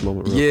enjoy this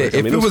moment real quick.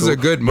 If it was cool. A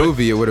good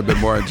movie, it would have been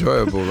more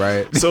enjoyable,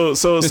 right? So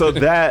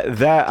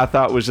that I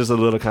thought was just a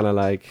little kind of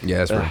like,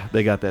 that's right.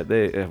 They got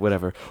that,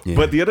 whatever. Yeah.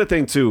 But the other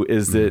thing too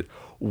is that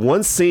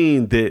one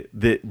scene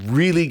that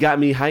really got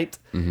me hyped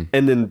and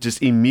then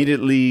just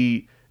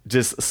immediately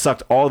just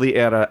sucked all the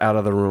air out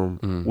of the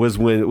room was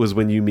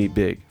when you meet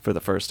Big for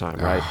the first time,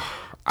 right?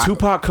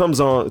 Tupac comes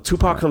on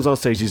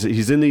stage.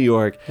 He's in New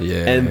York,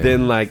 and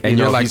then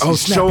you're like,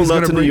 he's showing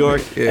love to New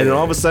York, and then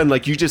all of a sudden,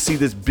 like, you just see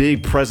this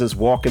big presence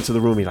walk into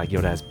the room. You're like, yo,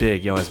 that's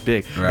Big,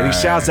 and he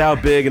shouts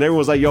out Big, and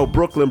everyone's like, yo,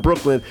 Brooklyn,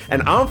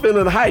 and I'm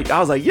feeling hype. I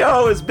was like,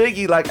 yo, it's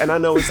Biggie, like, and I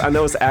know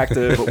it's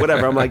active, but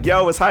whatever. I'm like,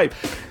 yo, it's hype.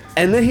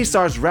 And then he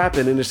starts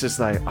rapping, and it's just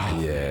like,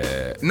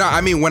 No,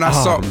 I mean, when I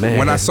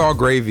saw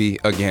Gravy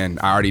again,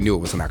 I already knew it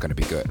was not going to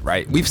be good,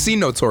 right? We've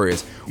seen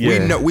Notorious.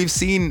 We've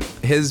seen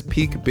his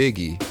peak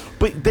Biggie.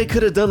 But they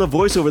could have done a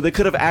voiceover. They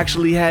could have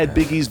actually had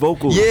Biggie's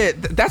vocals. Yeah,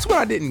 that's what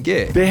I didn't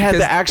get. They had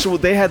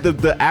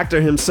the actor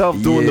himself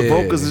doing the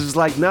vocals. It's just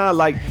like, nah,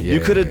 like, you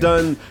could have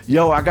done,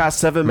 yo, I got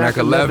 7 Mac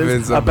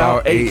 11s,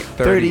 about 8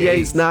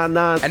 38s,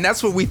 9. And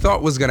that's what we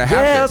thought was going to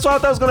happen. Yeah, that's what I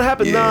thought was going to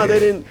happen. Nah, they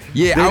didn't.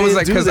 Yeah, I was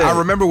like, because I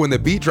remember when the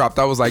beat dropped,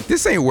 I was like,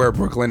 this ain't where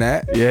Brooklyn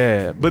at.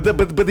 Yeah, but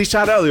they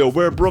shot out, yo,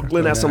 where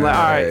Brooklyn at? So I'm like,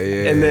 all right.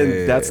 And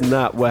then that's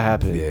not what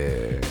happened.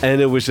 Yeah. And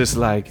it was just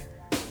like,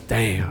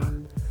 damn.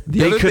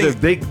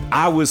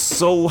 I was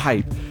so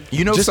hyped.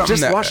 You know,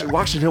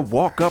 watching him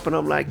walk up, and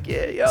I'm like,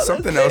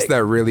 something else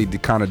that really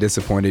kind of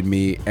disappointed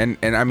me, and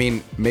I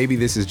mean, maybe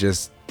this is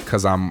just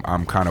because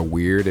I'm kind of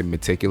weird and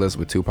meticulous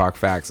with Tupac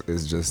facts,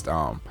 is just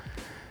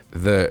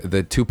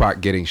the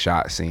Tupac getting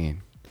shot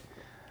scene.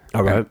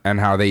 All right. And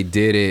how they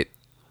did it.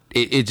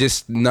 It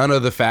just, none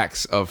of the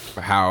facts of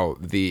how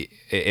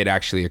it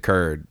actually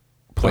occurred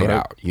played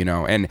out, you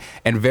know, and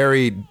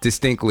very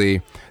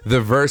distinctly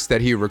the verse that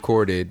he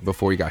recorded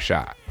before he got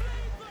shot,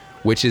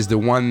 which is the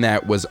one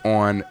that was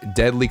on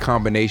Deadly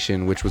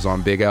Combination, which was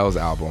on Big L's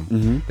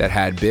album, that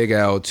had Big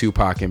L,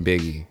 Tupac, and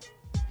Biggie.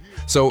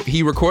 So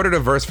he recorded a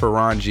verse for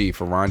Ron G's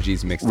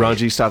mixtape. Ron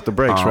G Stop the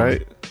Brakes,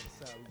 right?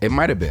 It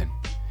might have been.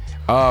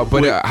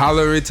 But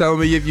holler and tell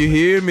me if you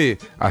hear me.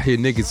 I hear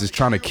niggas is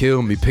trying to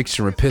kill me,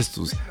 picturing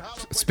pistols,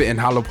 spitting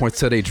hollow points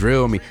till they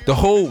drill me. The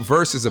whole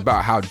verse is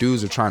about how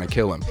dudes are trying to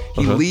kill him.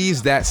 He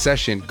leaves that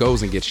session,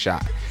 goes and gets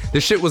shot. The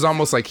shit was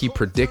almost like he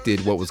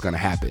predicted what was going to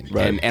happen.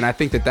 Right. And I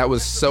think that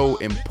was so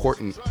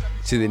important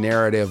to the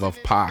narrative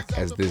of Pac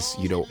as this,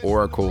 you know,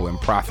 oracle and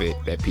prophet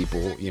that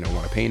people, you know,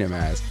 want to paint him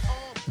as.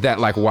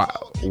 That, like,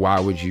 why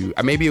would you?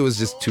 Maybe it was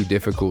just too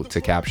difficult to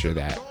capture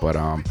that. But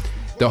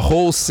the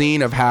whole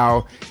scene of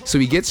how, so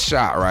he gets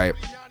shot, right?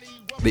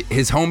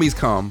 His homies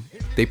come,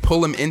 they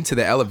pull him into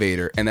the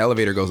elevator, and the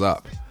elevator goes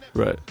up.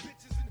 Right.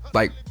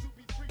 Like,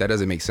 that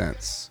doesn't make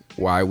sense.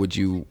 Why would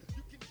you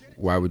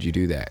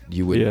do that?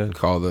 You would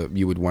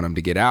you would want him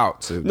to get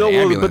out. So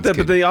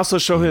but they also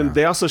show him.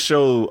 They also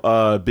show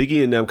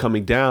Biggie and them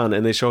coming down,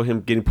 and they show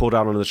him getting pulled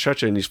out on the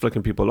stretcher, and he's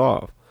flicking people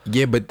off.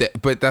 Yeah, but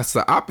that's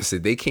the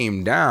opposite. They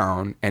came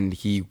down, and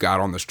he got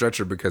on the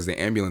stretcher because the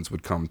ambulance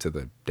would come to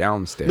the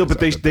downstairs. No,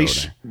 but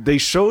they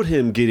showed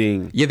him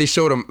getting. Yeah, they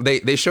showed him.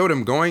 They showed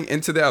him going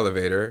into the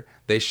elevator.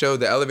 They showed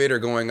the elevator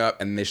going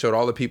up, and they showed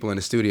all the people in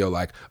the studio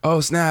like, oh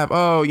snap,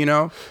 oh, you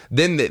know.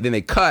 Then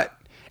they cut.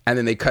 And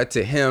then they cut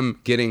to him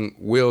getting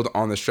wheeled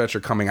on the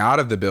stretcher coming out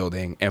of the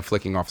building and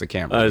flicking off the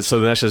camera. So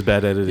that's just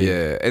bad editing.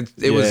 Yeah,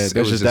 it was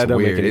just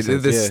weird.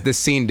 This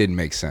scene didn't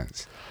make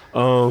sense.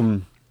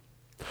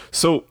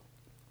 So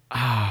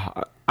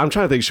I'm trying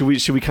to think.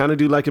 Should we kind of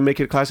do like and make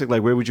it a classic?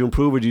 Like, where would you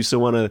improve, or do you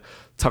still want to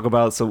talk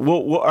about some?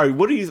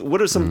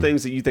 What are some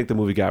things that you think the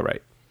movie got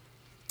right?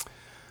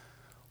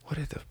 what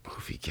did the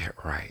movie get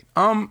right?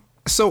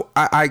 So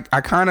I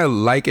kind of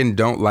like and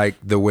don't like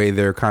the way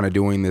they're kind of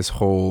doing this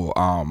whole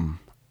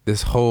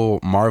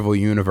Marvel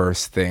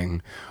Universe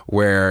thing,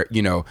 where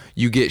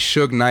you get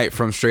Suge Knight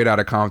from Straight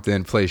Outta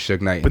Compton play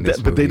Suge Knight in this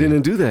movie. But they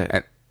didn't do that.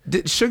 And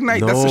Suge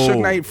Knight, that's the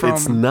Suge Knight from.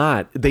 It's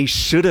not. They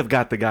should have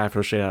got the guy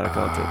from Straight Outta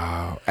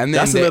Compton. And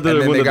then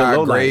they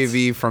got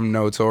Gravy from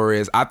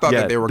Notorious. I thought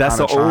that they were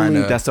kind of trying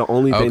to. That's the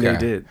only thing they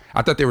did.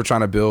 I thought they were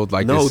trying to build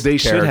like no, this they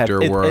should have.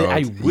 world.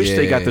 I wish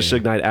they got the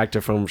Suge Knight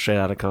actor from Straight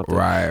Outta Compton.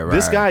 Right.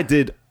 This guy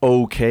did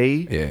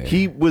okay. Yeah.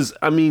 He was.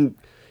 I mean,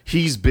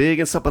 he's big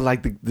and stuff, but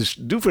like the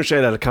dude from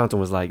Straight Outta Compton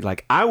was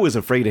like I was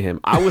afraid of him.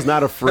 I was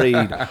not afraid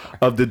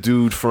of the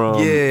dude from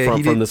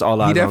this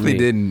All Eyes on Me. He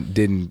definitely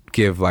didn't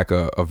give like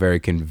a very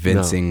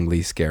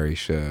convincingly scary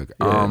Suge.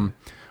 Yeah.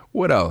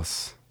 What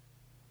else?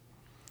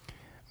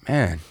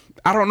 Man,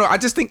 I don't know. I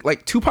just think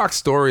like Tupac's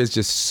story is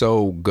just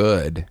so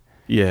good.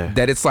 Yeah.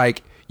 That it's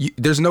like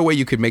there's no way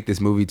you could make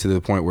this movie to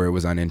the point where it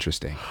was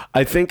uninteresting.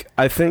 I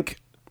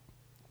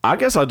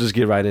guess I'll just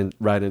get right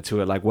into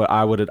it. Like what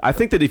I would. I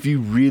think that if you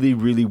really,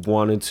 really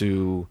wanted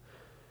to,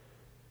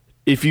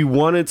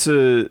 I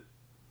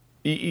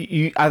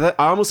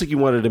almost think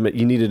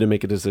you needed to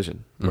make a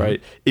decision, right?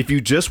 Mm-hmm. If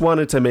you just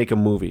wanted to make a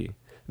movie,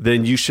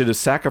 then you should have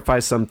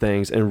sacrificed some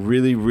things and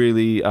really,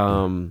 really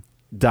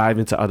dive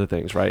into other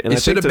things, right? And there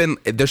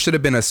should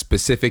have been a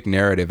specific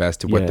narrative as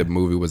to what the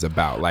movie was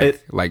about,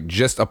 like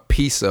just a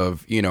piece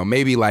of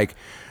maybe like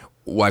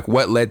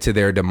what led to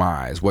their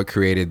demise, what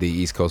created the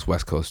East Coast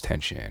West Coast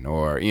tension,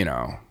 or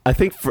I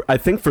think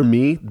for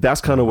me that's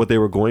kind of what they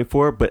were going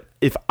for. But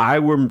if I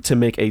were to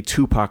make a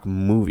Tupac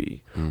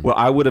movie, what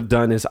I would have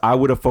done is I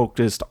would have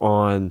focused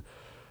on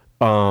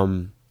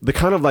the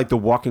kind of like the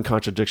walking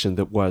contradiction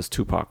that was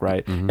Tupac,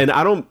 right? Mm-hmm. And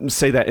I don't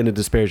say that in a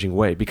disparaging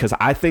way, because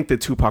I think that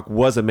Tupac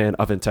was a man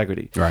of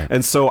integrity. Right.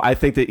 And so I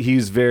think that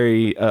he's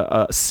very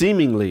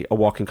seemingly a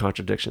walking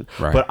contradiction.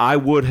 Right. But I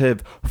would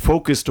have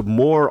focused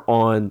more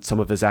on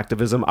some of his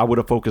activism. I would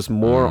have focused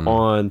more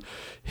on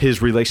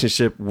his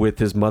relationship with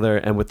his mother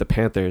and with the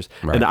Panthers.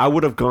 Right. And I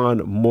would have gone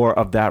more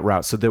of that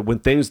route, so that when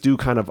things do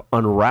kind of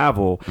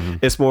unravel,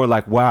 it's more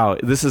like, wow,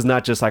 this is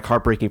not just like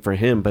heartbreaking for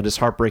him, but it's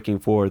heartbreaking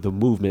for the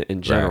movement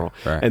in general.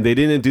 Right. And they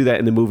didn't do that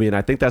in the movie, and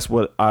I think that's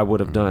what I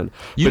would have done.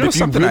 But if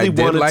you really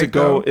wanted to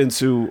go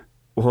into,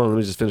 hold on, let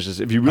me just finish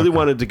this. If you really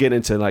wanted to get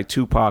into like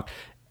Tupac,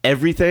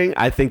 everything,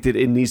 I think that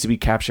it needs to be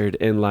captured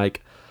in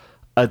like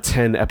a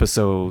 10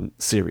 episode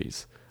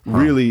series.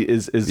 Really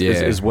is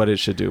what it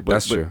should do. But,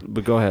 that's true.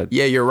 But go ahead.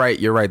 Yeah, you're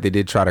right. They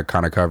did try to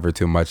kind of cover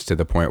too much, to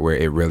the point where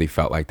it really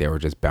felt like they were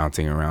just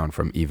bouncing around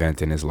from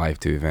event in his life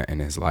to event in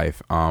his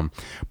life.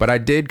 But I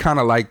did kind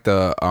of like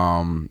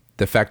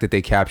the fact that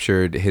they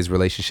captured his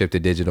relationship to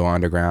Digital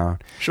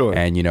Underground. Sure.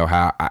 And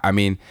how, I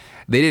mean,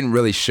 they didn't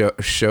really show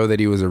that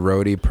he was a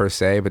roadie per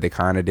se, but they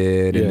kind of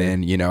did. Yeah. And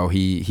then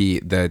he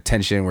the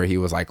tension where he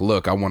was like,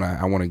 look, I want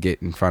to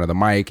get in front of the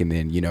mic, and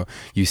then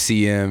you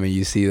see him and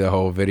you see the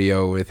whole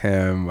video with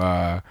him,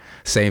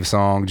 same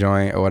song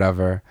joint or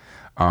whatever.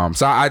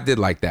 So I did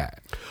like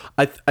that.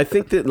 I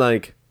think that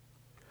like,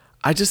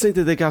 I just think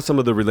that they got some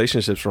of the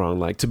relationships wrong.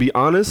 Like, to be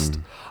honest,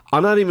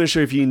 I'm not even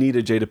sure if you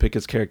needed Jada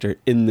Pickett's character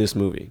in this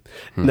movie.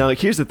 Now, like,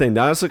 here's the thing.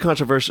 Now, that's a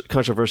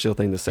controversial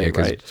thing to say,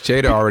 right?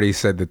 Jada already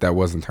said that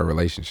wasn't her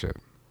relationship.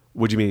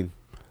 What do you mean?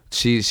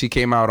 She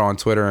came out on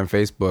Twitter and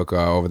Facebook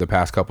over the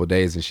past couple of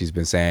days, and she's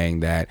been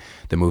saying that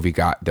the movie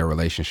got their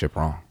relationship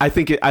wrong. I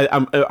think I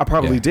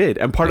probably did.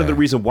 And part of the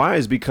reason why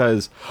is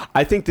because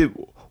I think that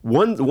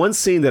one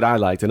scene that I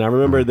liked, and I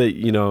remember that,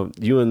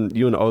 you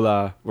and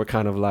Ola were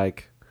kind of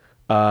like,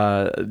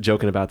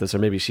 joking about this, or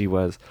maybe she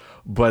was,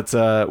 but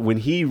when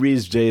he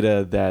reads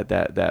Jada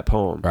that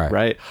poem,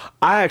 right?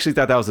 I actually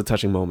thought that was a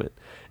touching moment.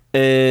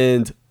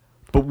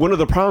 But one of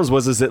the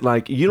problems is that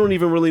like, you don't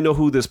even really know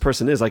who this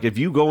person is. Like, if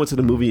you go into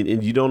the movie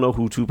and you don't know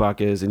who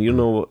Tupac is, and you don't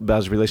know about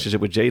his relationship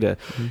with Jada,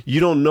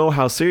 you don't know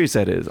how serious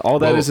that is. All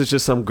that is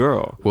just some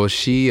girl. Well,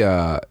 she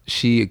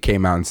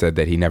came out and said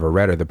that he never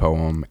read her the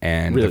poem,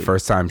 and the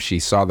first time she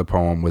saw the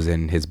poem was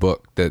in his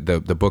book,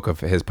 the book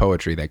of his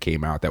poetry that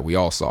came out that we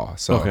all saw.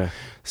 So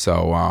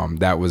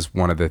that was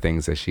one of the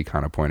things that she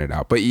kind of pointed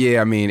out. But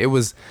yeah, I mean, it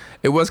was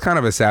kind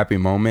of a sappy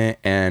moment,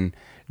 and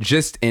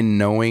just in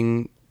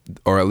knowing,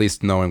 or at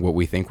least knowing what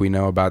we think we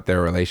know about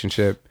their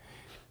relationship,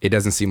 it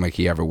doesn't seem like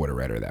he ever would have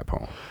read her that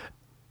poem.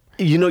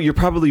 You're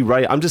probably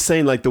right. I'm just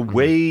saying, like, the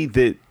way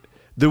that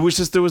there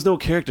was no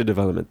character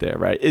development there,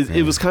 right?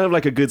 It was kind of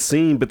like a good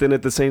scene, but then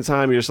at the same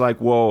time, you're just like,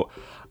 well,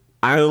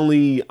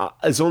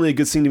 it's only a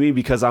good scene to me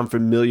because I'm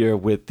familiar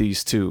with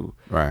these two,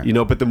 right?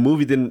 But the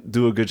movie didn't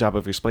do a good job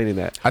of explaining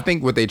that. I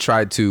think what they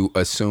tried to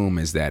assume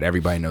is that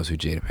everybody knows who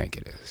Jada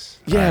Pinkett is.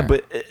 Yeah, right.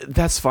 But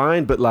that's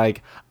fine. But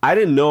like, I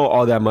didn't know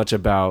all that much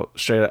about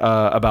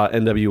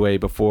NWA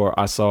before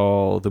I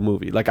saw the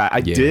movie. Like,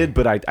 I did,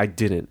 but I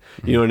didn't.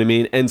 You know what I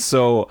mean? And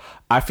so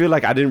I feel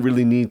like I didn't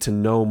really need to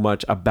know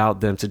much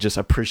about them to just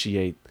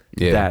appreciate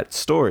that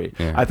story.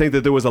 Yeah. I think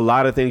that there was a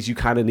lot of things you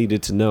kind of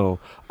needed to know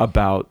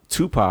about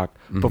Tupac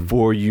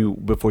before you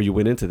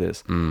went into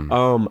this.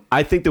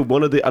 I think that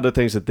one of the other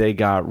things that they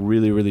got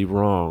really, really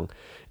wrong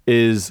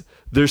is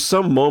there's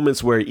some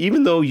moments where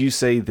even though you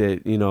say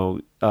that, you know,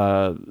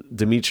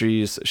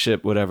 Dimitri's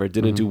ship, whatever,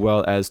 didn't do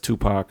well as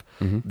Tupac,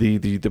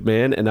 the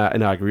man, and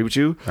I agree with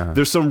you.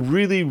 There's some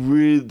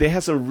they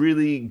had some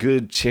really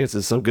good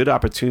chances, some good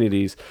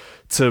opportunities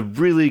to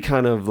really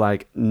kind of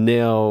like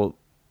nail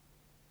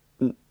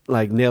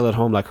it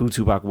home, like who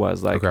Tupac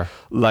was, like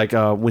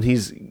when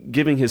he's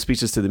giving his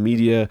speeches to the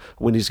media,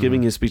 when he's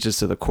giving his speeches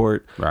to the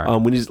court,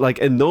 when he's like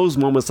in those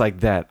moments like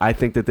that, I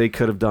think that they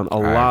could have done a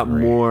lot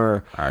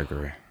more. I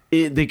agree.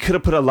 They could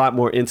have put a lot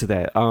more into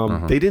that.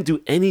 They didn't do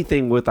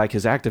anything with like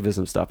his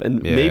activism stuff,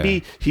 and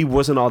maybe he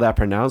wasn't all that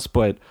pronounced,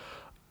 but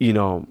you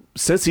know,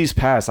 since he's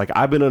passed, like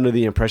I've been under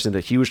the impression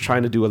that he was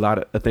trying to do a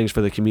lot of things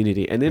for the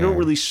community, and they don't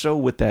really show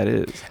what that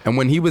is. And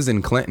when he was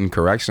in Clinton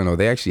Correctional,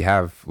 they actually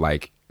have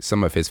like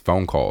some of his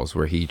phone calls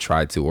where he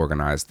tried to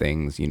organize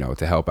things, you know,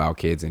 to help out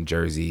kids in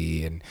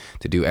Jersey and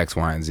to do X,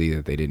 Y, and Z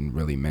that they didn't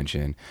really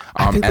mention.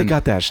 I think they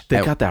got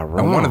that wrong.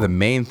 And one of the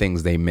main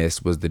things they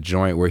missed was the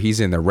joint where he's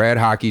in the red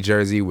hockey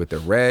jersey with the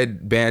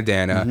red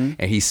bandana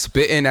and he's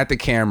spitting at the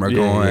camera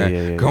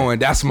going,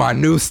 that's my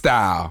new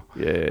style.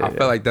 I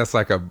feel like that's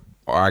like a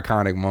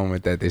iconic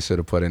moment that they should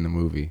have put in the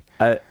movie.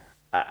 They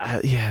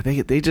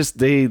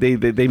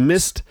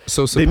missed.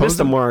 So they missed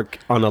the mark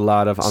on a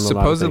lot of.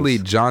 Supposedly,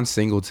 John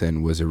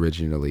Singleton was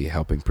originally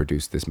helping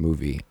produce this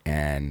movie,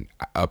 and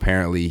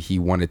apparently he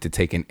wanted to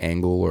take an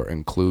angle or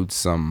include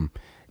some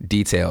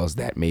details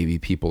that maybe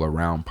people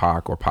around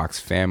Pac or Pac's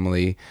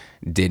family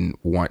didn't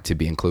want to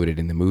be included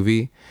in the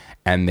movie,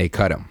 and they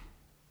cut him.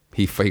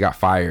 He got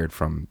fired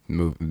from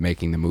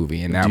making the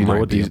movie, and that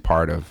might be a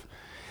part of.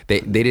 They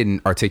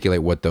didn't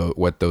articulate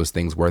what those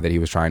things were that he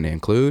was trying to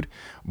include,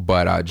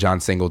 but John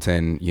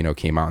Singleton, you know,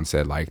 came out and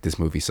said like, this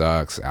movie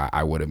sucks.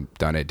 I would have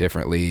done it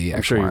differently.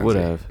 I'm sure he would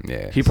have.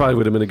 Yeah, he probably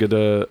would have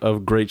been a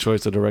great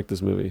choice to direct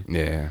this movie.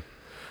 Yeah.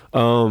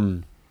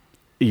 I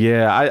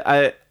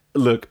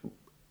look.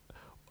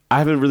 I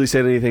haven't really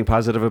said anything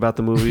positive about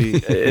the movie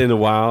in a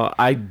while.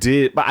 I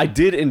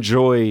did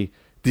enjoy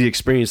the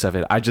experience of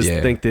it. I just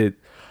think that,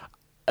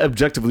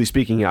 objectively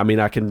speaking, I mean,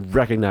 I can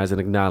recognize and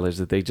acknowledge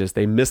that they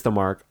missed the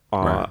mark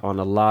on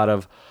a lot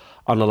of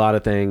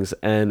things,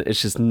 and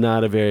it's just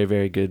not a very,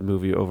 very good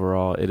movie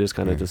overall. It is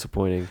kind of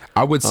disappointing.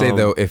 I would say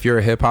though, if you're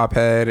a hip hop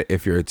head,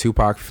 if you're a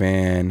Tupac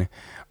fan,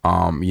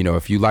 you know,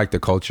 if you like the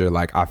culture,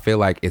 like I feel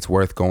like it's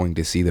worth going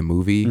to see the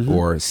movie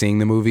or seeing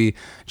the movie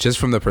just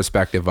from the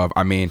perspective of,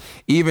 I mean,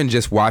 even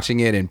just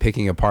watching it and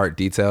picking apart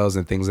details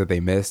and things that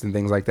they missed and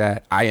things like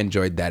that. I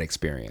enjoyed that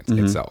experience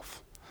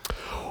itself.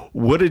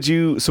 What did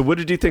you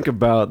think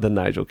about the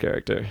Nigel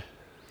character?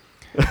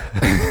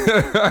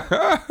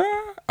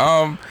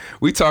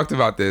 We talked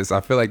about this. I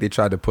feel like they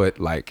tried to put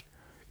like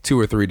 2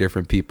 or 3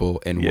 different people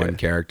in one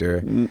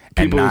character,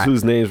 people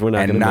whose names we're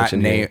not going to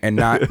mention, and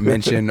not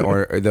mention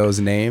or those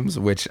names,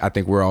 which I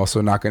think we're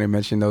also not going to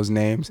mention those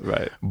names.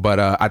 Right. But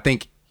I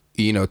think,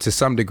 you know, to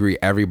some degree,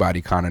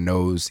 everybody kind of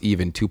knows,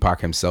 even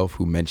Tupac himself,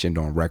 who mentioned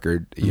on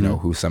record, you know,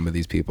 who some of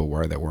these people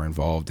were that were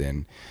involved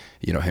in,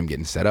 you know, him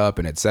getting set up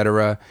and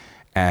etc.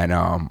 And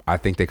I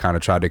think they kind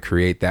of tried to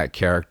create that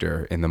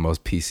character in the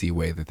most PC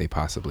way that they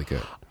possibly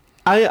could.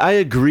 I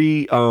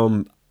agree.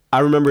 I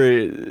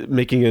remember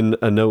making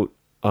a note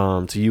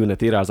to you in the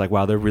theater. I was like,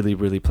 wow, they're really,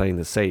 really playing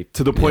this safe.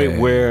 To the point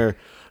where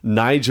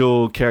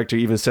Nigel character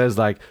even says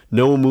like,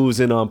 no one moves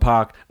in on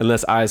Pac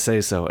unless I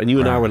say so. And you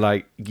and I were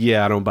like,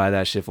 yeah, I don't buy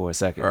that shit for a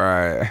second.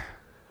 Right.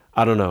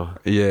 I don't know.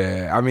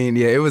 Yeah, I mean,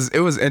 it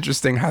was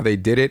interesting how they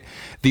did it.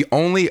 The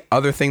only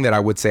other thing that I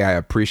would say I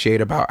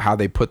appreciate about how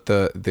they put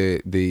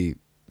the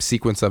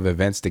sequence of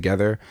events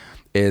together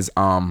is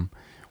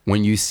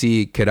when you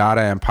see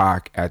Kadada and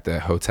Pac at the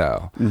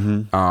hotel,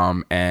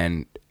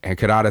 and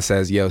Kadada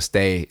says, "Yo,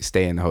 stay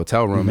in the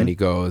hotel room," and he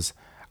goes,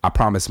 "I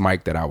promised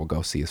Mike that I would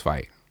go see his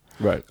fight."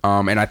 Right.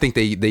 And I think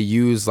they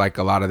use like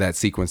a lot of that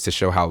sequence to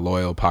show how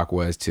loyal Pac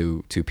was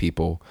to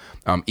people.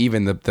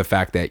 Even the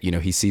fact that, you know,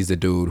 he sees the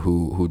dude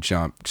who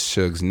jumped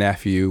Suge's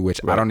nephew,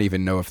 which I don't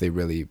even know if they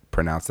really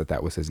pronounced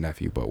that was his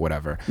nephew, but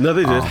whatever. No,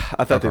 they did.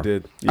 I thought they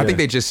did. Yeah. I think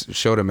they just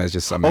showed him as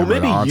just some member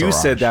of the entourage. You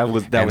said that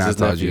was his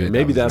nephew.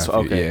 Maybe that's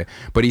okay. Yeah.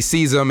 But he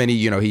sees him and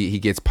he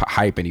gets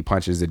hype and he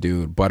punches the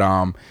dude. But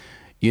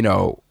you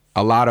know,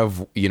 a lot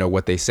of, you know,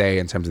 what they say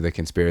in terms of the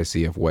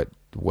conspiracy of what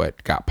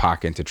got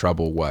Pac into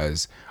trouble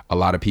was a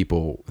lot of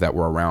people that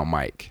were around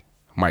Mike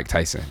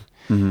Tyson.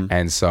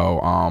 And so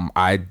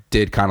I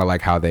did kind of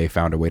like how they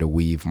found a way to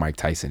weave Mike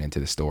Tyson into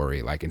the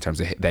story, like in terms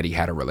of that he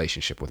had a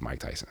relationship with Mike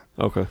Tyson.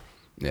 Okay.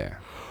 Yeah.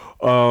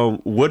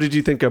 What did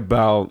you think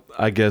about,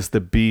 I guess, the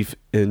beef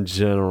in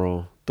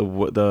general,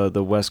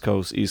 the West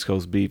Coast, East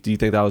Coast beef? Do you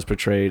think that was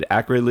portrayed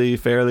accurately,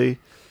 fairly?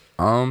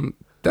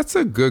 That's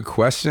a good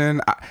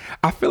question.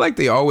 I feel like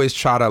they always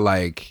try to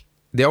like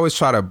they always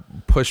try to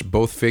push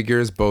both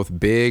figures, both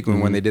Big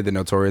when they did the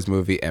Notorious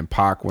movie and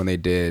Pac when they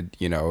did,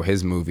 you know,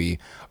 his movie,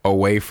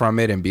 away from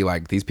it and be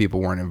like, these people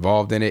weren't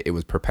involved in it. It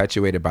was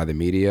perpetuated by the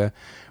media.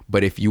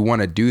 But if you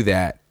want to do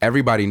that,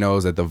 everybody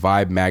knows that the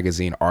Vibe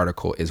magazine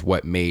article is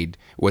what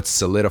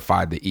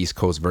solidified the East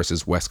Coast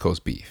versus West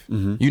Coast beef.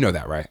 You know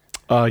that, right?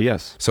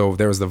 Yes. So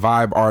there was the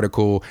Vibe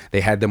article.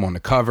 They had them on the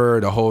cover,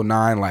 the whole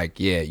nine. Like,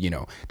 yeah, you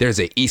know, there's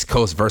a East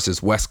Coast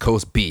versus West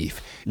Coast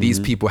beef.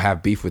 These people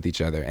have beef with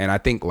each other. And I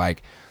think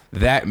like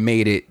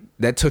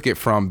that took it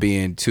from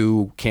being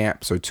two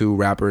camps or two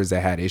rappers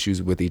that had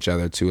issues with each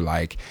other to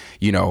like,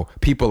 you know,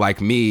 people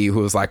like me who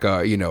was like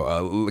a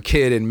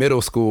kid in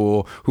middle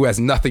school who has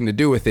nothing to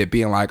do with it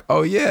being like,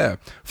 oh yeah,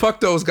 fuck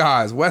those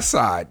guys, West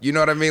Side. You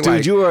know what I mean? Dude,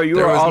 like, you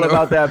are all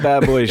about that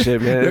bad boy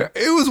shit, man.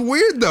 It was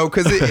weird though,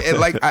 because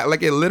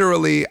it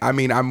literally, I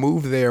mean, I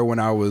moved there when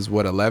I was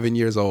 11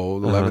 years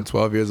old,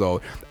 12 years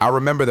old. I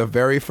remember the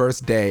very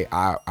first day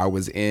I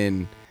was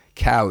in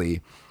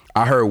Cali,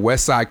 I heard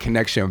West Side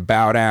Connection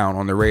bow down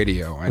on the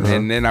radio.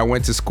 And then I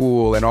went to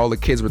school and all the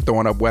kids were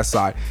throwing up West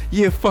Side.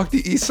 Yeah, fuck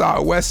the East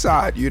Side, West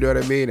Side. You know what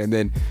I mean? And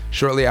then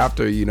shortly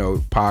after, you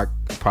know, Pac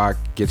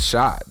gets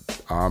shot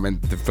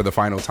for the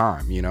final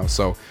time, you know?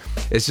 So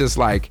it's just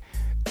like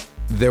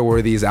there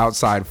were these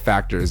outside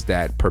factors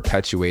that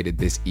perpetuated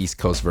this East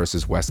Coast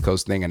versus West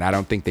Coast thing. And I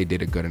don't think they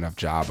did a good enough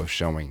job of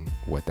showing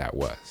what that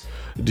was.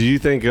 Do you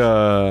think...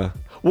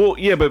 Well,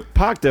 yeah, but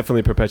Pac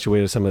definitely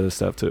perpetuated some of this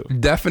stuff too.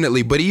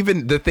 Definitely, but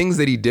even the things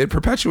that he did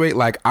perpetuate,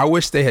 like I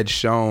wish they had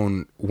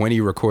shown when he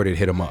recorded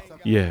 "Hit 'Em Up."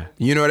 Yeah,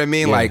 you know what I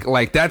mean. Yeah.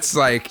 Like that's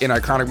like an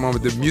iconic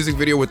moment. The music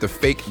video with the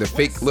fake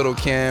Lil'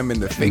 Kim and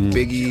the fake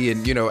Biggie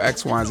and you know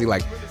X, Y, and Z.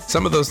 Like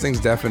some of those things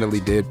definitely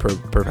did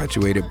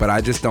perpetuate it, but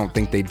I just don't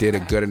think they did a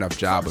good enough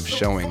job of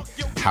showing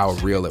how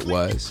real it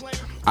was.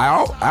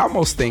 I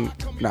almost think,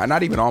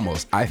 not even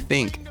almost. I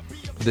think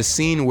the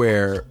scene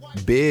where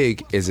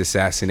Big is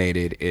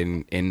assassinated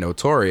in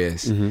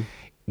Notorious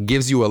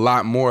gives you a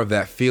lot more of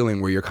that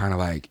feeling where you're kind of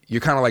like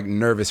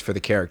nervous for the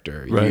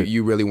character. Right.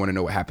 You really want to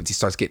know what happens. He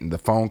starts getting the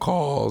phone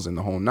calls and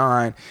the whole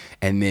nine,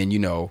 and then you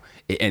know,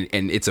 and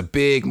it's a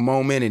big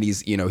moment, and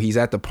he's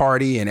at the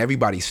party and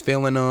everybody's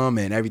feeling him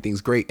and everything's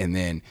great, and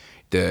then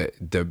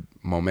the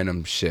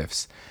momentum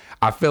shifts.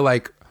 I feel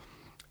like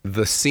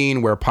the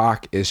scene where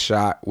Pac is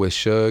shot with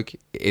Suge,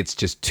 it's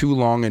just too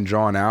long and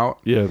drawn out.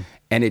 Yeah.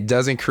 And it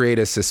doesn't create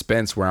a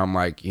suspense where I'm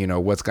like, you know,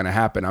 what's going to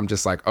happen? I'm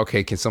just like,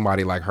 okay, can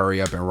somebody like hurry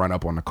up and run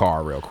up on the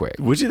car real quick?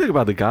 What'd you think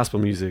about the gospel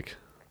music?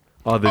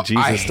 Oh, the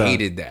Jesus stuff. I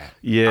hated that.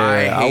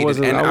 Yeah, I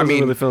wasn't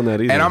really feeling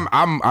that either. And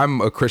I'm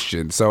a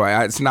Christian, so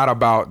it's not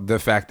about the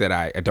fact that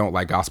I don't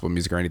like gospel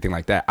music or anything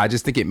like that. I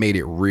just think it made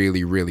it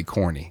really, really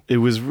corny. It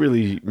was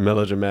really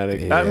melodramatic.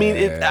 Yeah. I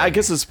mean, I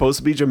guess it's supposed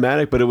to be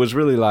dramatic, but it was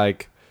really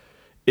like...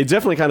 It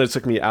definitely kind of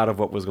took me out of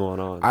what was going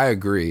on. I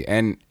agree,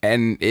 and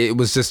it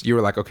was just, you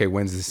were like, okay,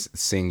 when's this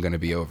scene gonna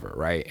be over,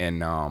 right?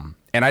 And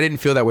I didn't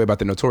feel that way about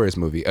the Notorious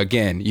movie.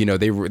 Again, you know,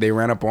 they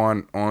ran up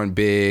on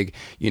Big,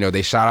 you know,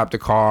 they shot up the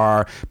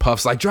car.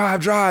 Puff's like,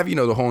 drive, you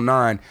know, the whole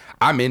nine.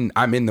 I'm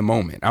in the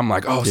moment. I'm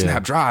like, oh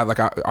snap, drive. Like,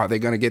 are they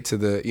gonna get to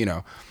the, you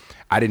know?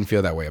 I didn't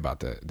feel that way about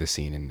the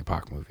scene in the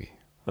Pac movie.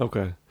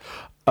 Okay,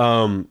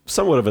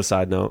 somewhat of a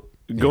side note.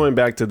 Going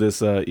back to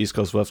this East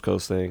Coast, West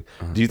Coast thing,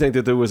 do you think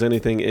that there was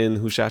anything in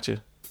Who Shot You?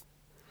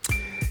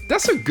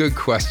 That's a good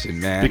question,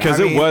 man. Because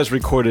it was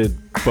recorded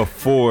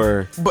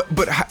before.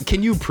 But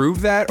can you prove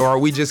that, or are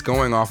we just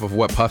going off of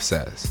what Puff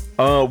says?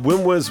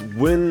 When was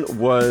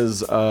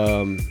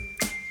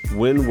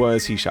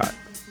he shot?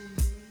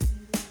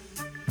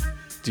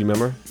 Do you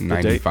remember?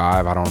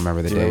 95. I don't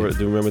remember the date.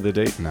 Do you remember the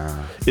date?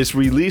 Nah. It's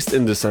released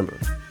in December.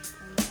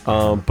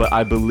 But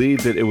I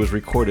believe that it was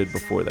recorded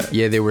before that.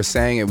 Yeah, they were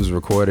saying it was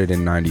recorded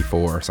in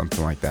 94 or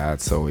something like that,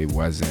 so it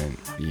wasn't,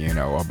 you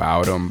know,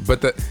 about him.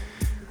 But the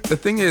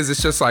thing is,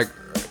 it's just like,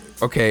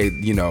 okay,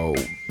 you know,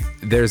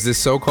 there's this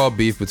so-called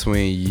beef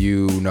between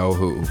you know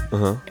who,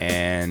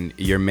 and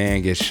your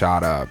man gets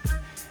shot up,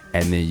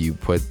 and then you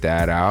put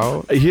that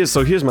out.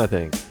 Here's my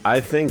thing. I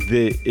think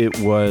that it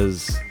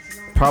was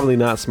probably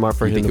not smart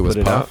for him to put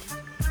it out.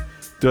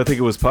 Do I think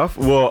it was Puff?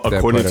 Well,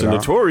 according to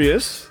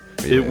Notorious...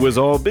 Yeah. It was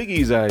all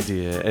Biggie's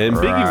idea, and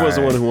Biggie was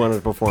the one who wanted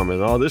to perform it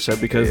and all this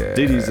shit because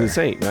Diddy's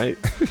insane, right?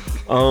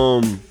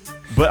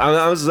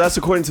 But that's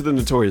according to the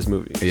Notorious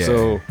movie. Yeah.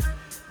 So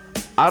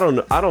I don't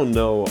know.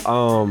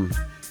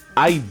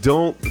 I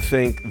don't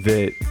think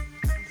that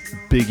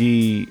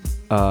Biggie.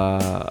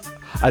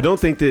 I don't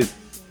think that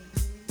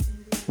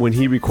when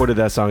he recorded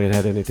that song, it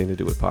had anything to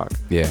do with Pac.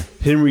 Yeah.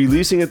 Him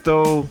releasing it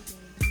though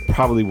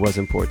probably was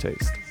in poor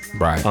taste.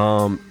 Right.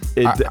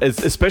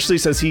 Especially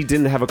since he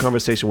didn't have a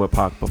conversation with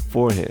Pac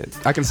beforehand.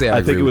 I can say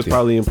I think it was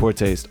probably in poor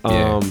taste.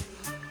 Yeah.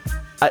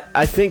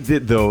 I think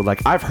that though,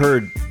 like I've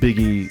heard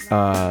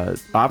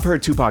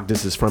Tupac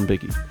disses from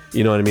Biggie.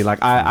 You know what I mean? Like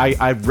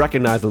I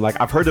recognize them. Like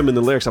I've heard them in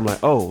the lyrics. I'm like,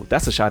 oh,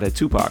 that's a shot at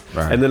Tupac.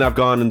 Right. And then I've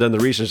gone and done the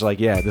research. Like,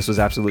 yeah, this was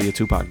absolutely a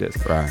Tupac diss.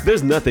 Right.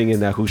 There's nothing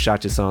in that Who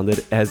Shot You song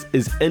that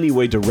is any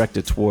way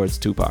directed towards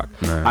Tupac.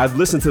 Right. I've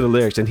listened to the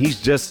lyrics and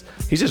he's just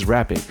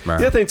rapping. Right.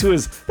 The other thing too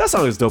is that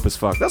song is dope as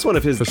fuck. That's one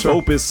of his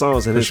dopest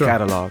songs in his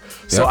catalog.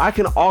 So I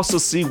can also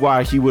see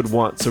why he would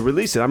want to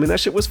release it. I mean, that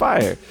shit was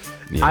fire.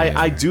 Yeah.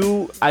 I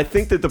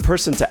think that the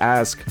person to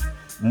ask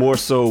more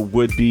so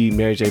would be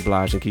Mary J.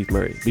 Blige and Keith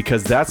Murray,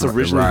 because that's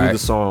originally who the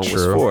song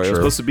was for. It was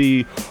supposed to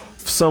be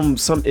some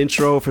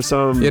intro for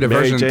some Mary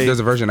version. J.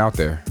 There's a version out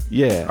there.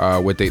 Yeah,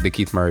 with the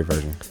Keith Murray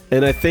version.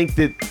 And I think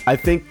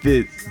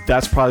that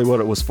that's probably what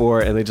it was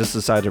for, and they just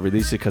decided to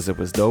release it because it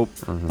was dope.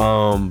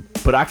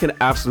 But I can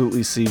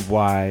absolutely see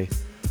why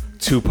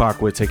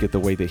Tupac would take it the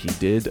way that he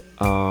did.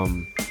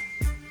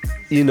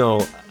 You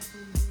know,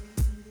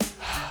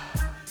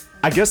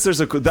 I guess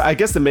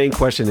the main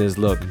question is,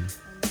 look,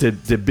 did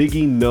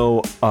Biggie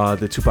know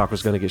that Tupac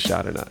was going to get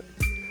shot or not?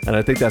 And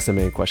I think that's the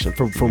main question.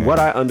 From what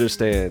I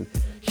understand,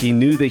 he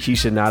knew that he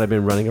should not have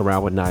been running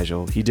around with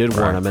Nigel. He did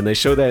warn him, and they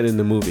show that in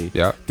the movie.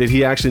 Yeah. Did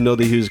he actually know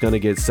that he was going to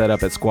get set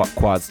up at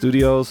Quad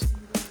Studios?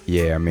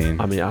 Yeah, I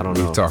mean, I don't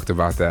know. We've talked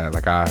about that.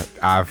 Like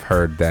I've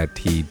heard that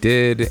he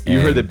did. You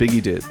heard that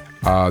Biggie did.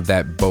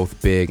 That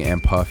both Big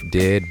and Puff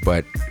did,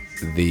 but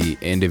the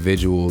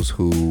individuals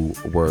who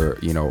were,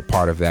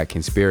 part of that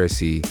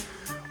conspiracy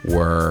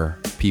were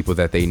people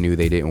that they knew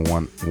they didn't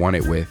want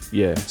it with.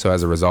 Yeah. So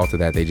as a result of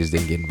that, they just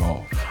didn't get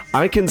involved.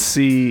 I can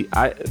see.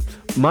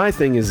 My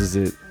thing is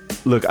that,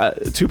 look,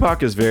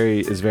 Tupac is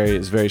very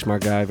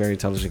smart guy, very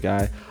intelligent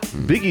guy.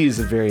 Biggie is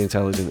very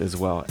intelligent as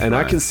well, and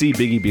I can see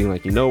Biggie being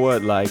like, you know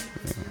what, like,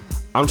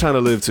 I'm trying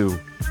to live too,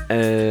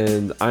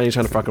 and I ain't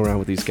trying to fuck around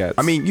with these cats.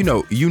 I mean, you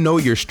know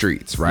your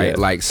streets, right? Yeah.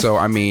 Like, so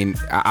I mean,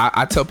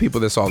 I tell people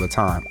this all the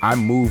time. I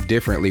move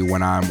differently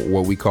when I'm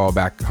what we call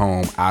back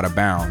home out of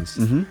bounds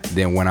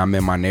than when I'm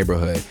in my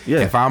neighborhood.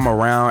 Yeah. If I'm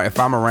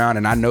around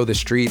and I know the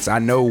streets, I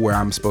know where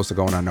I'm supposed to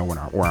go and I know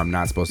where I'm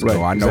not supposed to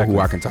go. I know who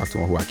I can talk to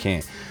and who I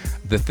can't.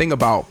 The thing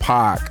about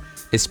Pac,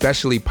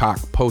 especially Pac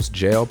post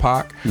jail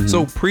Pac.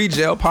 So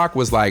pre-jail Pac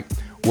was like,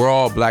 we're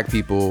all black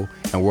people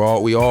and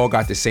we all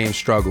got the same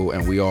struggle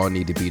and we all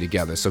need to be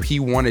together. So he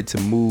wanted to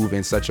move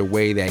in such a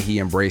way that he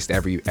embraced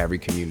every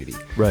community.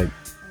 Right.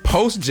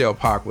 Post jail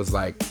Pac was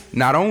like,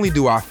 not only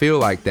do I feel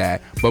like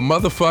that, but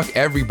motherfuck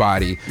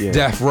everybody,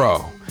 death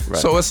row. Right.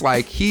 So it's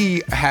like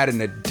he had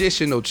an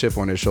additional chip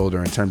on his shoulder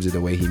in terms of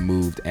the way he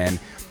moved. And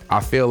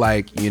I feel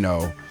like,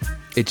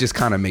 it just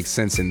kind of makes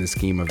sense in the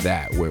scheme of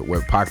that,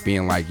 where Pac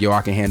being like, yo,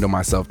 I can handle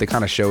myself. They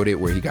kind of showed it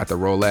where he got the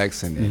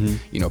Rolex and then,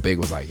 Big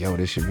was like, yo,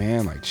 this your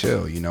man, like,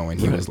 chill, and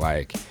he was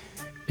like,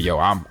 yo,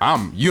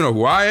 I'm you know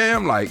who I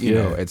am, like, you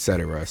know,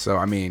 etc. So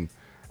I mean,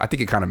 I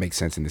think it kind of makes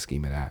sense in the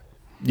scheme of that.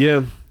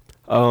 Yeah.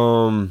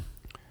 What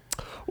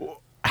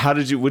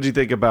did you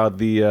think about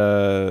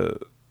the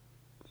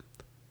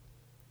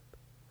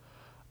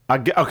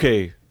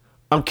okay,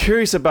 I'm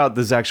curious about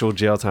this actual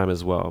jail time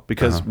as well,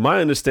 because my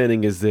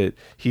understanding is that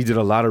he did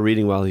a lot of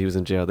reading while he was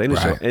in jail. They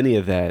didn't show any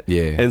of that.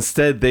 Yeah.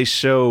 Instead, they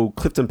show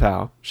Clifton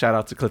Powell. Shout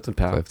out to Clifton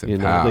Powell.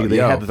 Powell. They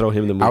had to throw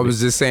him in the movie. I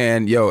was just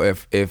saying, yo,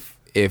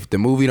 if the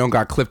movie don't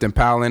got Clifton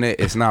Powell in it,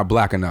 it's not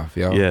black enough,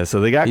 yo. Yeah, so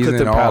they got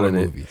Clifton Powell in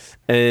it. Movies.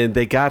 And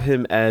they got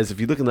him as, if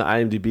you look in the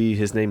IMDb,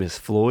 his name is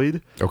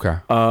Floyd. Okay.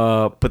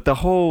 But that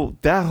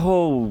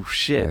whole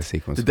shit,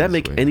 did that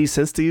make any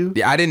sense to you?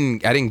 Yeah, I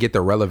didn't get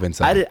the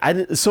relevance of it. I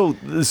didn't. So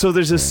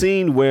there's a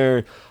scene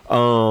where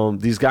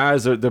these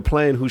guys they're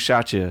playing Who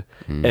Shot You,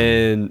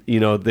 and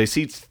they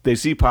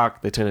see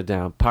Pac, they turn it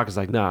down. Pac is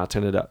like, nah,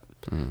 turn it up.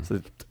 So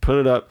they put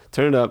it up,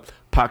 turn it up.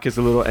 Pac gets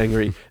a little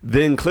angry.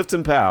 Then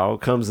Clifton Powell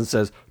comes and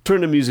says,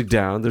 turn the music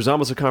down. There's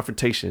almost a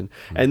confrontation.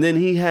 And then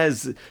he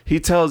tries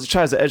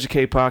to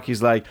educate Pac.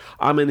 He's like,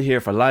 I'm in here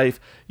for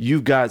life.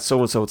 You've got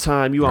so-and-so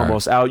time. You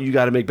almost out. You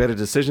got to make better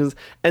decisions.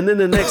 And then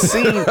the next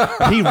scene,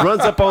 he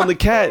runs up on the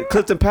cat.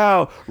 Clifton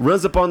Powell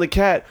runs up on the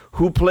cat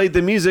who played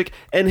the music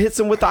and hits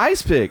him with the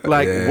ice pick.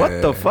 Like,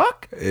 what the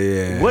fuck?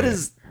 Yeah. What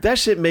is... That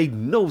shit made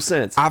no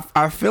sense.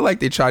 I feel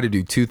like they tried to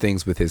do two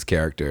things with his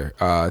character.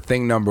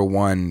 Thing number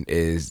one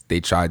is they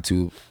tried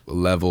to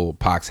level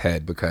Pac's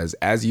head, because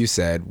as you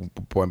said,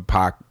 when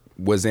Pac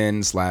was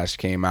in /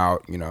 came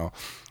out,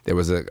 there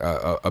was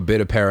a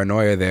bit of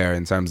paranoia there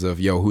in terms of,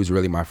 yo, who's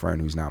really my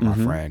friend, who's not my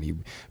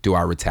friend? Do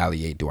I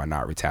retaliate? Do I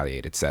not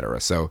retaliate? Etc.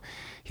 So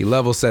he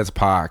level sets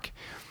Pac.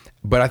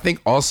 But I think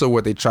also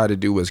what they tried to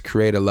do was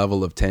create a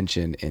level of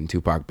tension in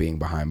Tupac being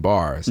behind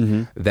bars.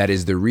 That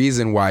is the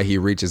reason why he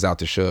reaches out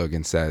to Suge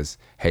and says,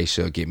 hey,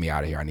 Suge, get me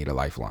out of here. I need a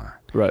lifeline.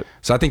 Right.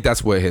 So I think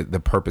that's what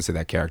the purpose of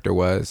that character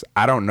was.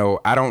 I don't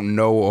know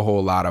a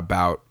whole lot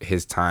about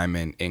his time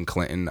in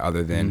Clinton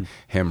other than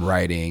him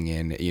writing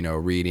and,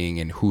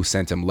 reading and who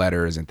sent him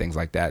letters and things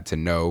like that to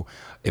know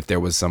if there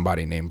was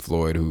somebody named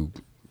Floyd who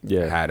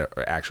had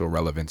actual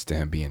relevance to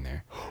him being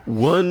there.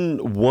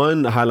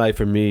 One highlight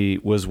for me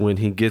was when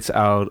he gets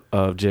out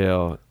of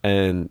jail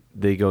and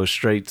they go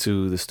straight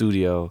to the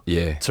studio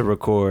to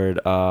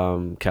record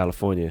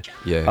California.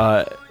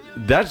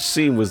 that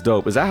scene was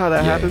dope. Is that how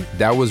that happened?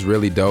 That was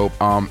really dope.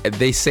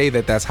 They say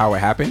that that's how it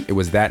happened. It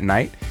was that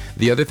night.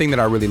 The other thing that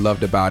I really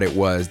loved about it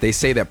was they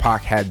say that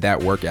Pac had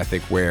that work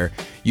ethic where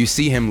you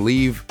see him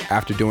leave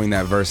after doing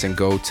that verse and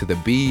go to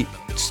the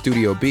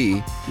Studio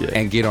B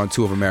and get on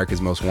 2 of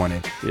America's Most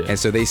Wanted. Yeah. And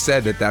so they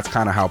said that that's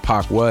kind of how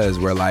Pac was,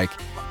 where like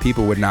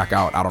people would knock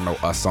out, I don't know,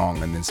 a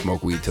song and then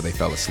smoke weed till they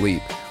fell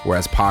asleep.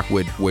 Whereas Pac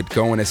would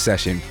go in a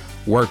session,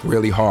 work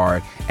really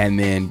hard, and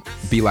then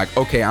be like,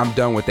 okay, I'm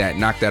done with that,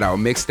 knock that out,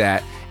 mix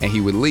that, and he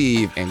would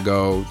leave and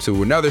go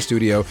to another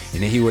studio,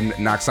 and then he would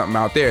knock something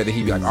out there, then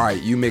he'd be like, all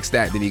right, you mix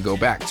that, then he'd go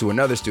back to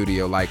another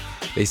studio. Like,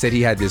 they said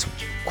he had this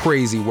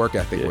crazy work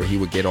ethic where he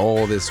would get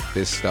all this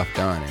stuff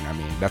done, and I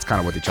mean, that's kind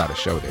of what they try to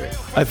show there.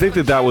 I think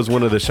that was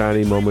one of the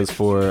shining moments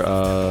for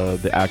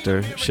the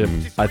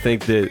actorship. I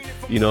think that,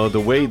 you know,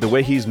 the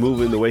way he's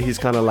moving, the way he's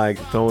kind of like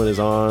throwing his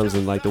arms,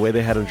 and like the way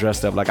they had him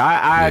dressed up, like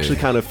I actually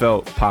kind of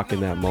felt Pac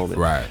in that moment.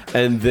 Right.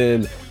 And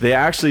then they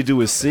actually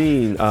do a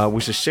scene,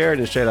 which is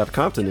shared in Straight Outta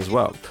Compton as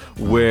well,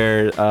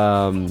 where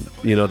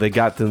you know, they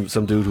got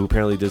some dude who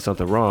apparently did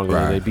something wrong,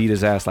 and they beat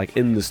his ass like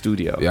in the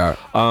studio. Yeah.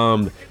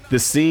 The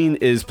scene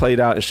is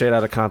played out in Straight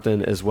Outta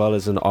Compton as well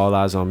as in All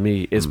Eyes on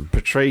Me. It's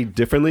portrayed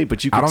differently,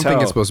 but you can tell. I don't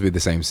think it's supposed to be the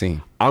same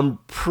scene. I'm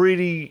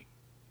pretty.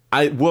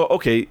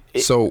 Okay.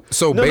 So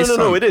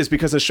no, it is,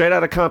 because in Straight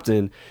Outta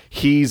Compton,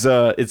 he's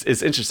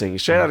it's interesting.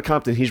 Straight Outta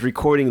Compton, he's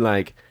recording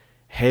like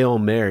Hail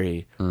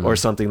Mary or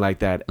something like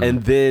that,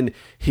 and then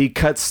he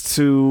cuts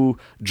to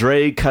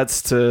Dre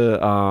cuts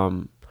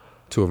to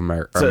 2 of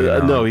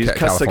America. He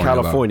cuts to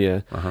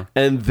California,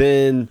 and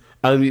then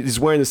he's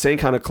wearing the same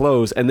kind of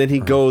clothes, and then he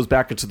goes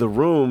back into the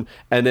room,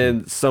 and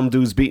then some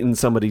dude's beating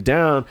somebody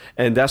down,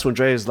 and that's when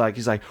Dre is like,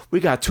 he's like,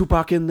 we got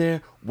Tupac in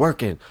there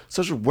working,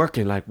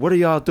 like, what are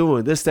y'all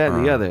doing? This, that,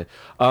 and the other.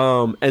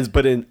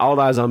 But in All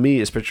Eyes on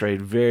Me, it's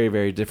portrayed very,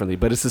 very differently,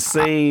 but it's the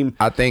same.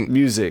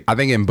 Music. I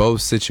think in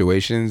both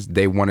situations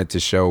they wanted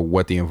to show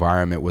what the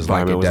environment was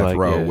like at Death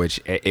Row, which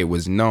it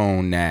was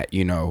known that,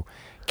 you know,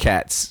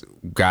 cats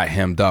got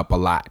hemmed up a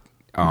lot.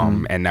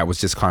 And that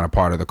was just kind of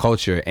part of the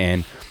culture.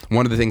 And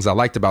one of the things I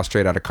liked about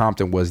Straight Outta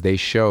Compton was they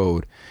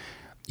showed,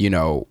 you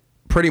know,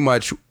 pretty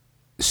much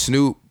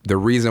Snoop. The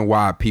reason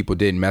why people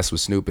didn't mess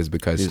with Snoop is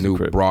because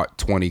Snoop brought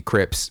 20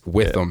 Crips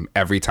with him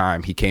every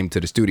time he came to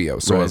the studio.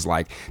 So it's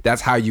like,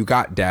 that's how you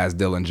got Daz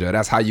Dillinger.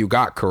 That's how you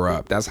got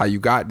Corrupt. That's how you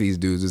got these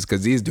dudes, is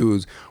because these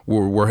dudes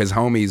were his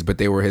homies, but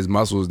they were his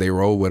muscles. They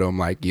rolled with him,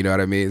 like, you know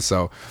what I mean?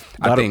 So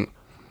I think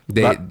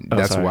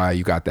that's why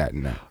you got that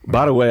in that.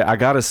 By the way, I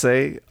gotta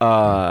say,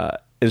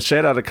 in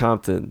Straight Outta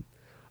Compton,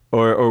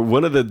 or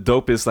one of the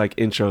dopest like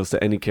intros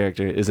to any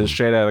character is in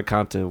Straight Outta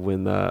Compton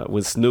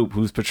when Snoop,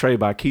 who's portrayed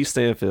by Keith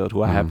Stanfield,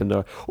 who I happen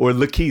to, or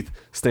LaKeith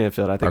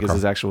Stanfield, I think is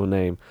his actual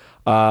name.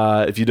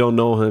 If you don't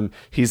know him,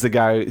 he's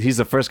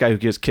the first guy who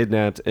gets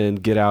kidnapped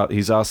and Get Out.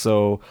 He's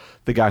also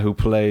the guy who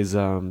plays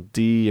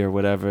D or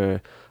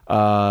whatever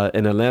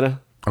in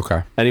Atlanta.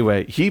 Okay.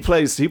 Anyway, he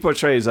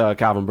portrays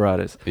Calvin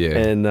Brothers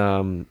in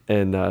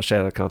Straight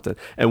Outta Compton,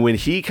 and when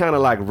he kind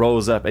of like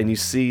rolls up and you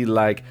see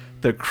like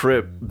the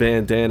Crip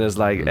bandanas,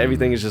 like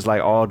everything is just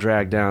like all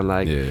dragged down,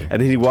 like, and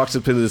then he walks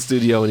up into the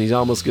studio and he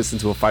almost gets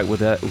into a fight with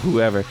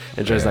whoever,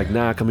 and Dre's like,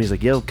 nah, come here. He's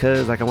like, yo,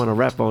 cuz, like, I want to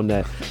rap on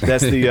that.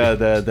 That's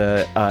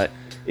the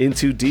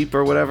Into Deep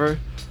or whatever.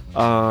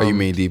 You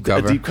mean Deep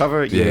Cover? Deep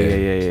Cover?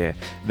 Yeah.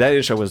 That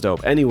intro was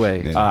dope.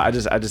 Anyway, I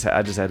just had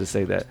to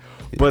say that.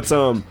 But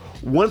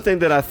one thing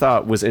that I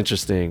thought was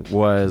interesting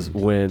was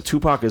when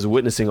Tupac is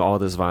witnessing all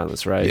this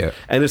violence, right? Yeah.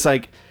 And it's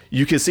like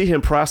you can see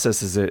him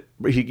processes it.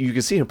 You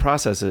can see him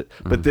process it,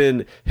 but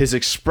then his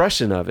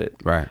expression of it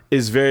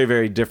is very,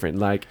 very different.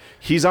 Like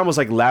he's almost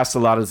like laughs a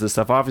lot of this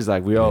stuff off. He's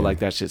like, we all like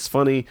that shit's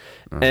funny,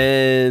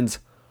 and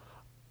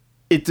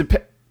it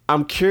depends.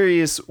 I'm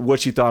curious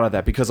what you thought of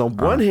that, because on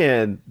one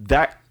hand,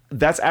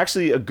 that's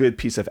actually a good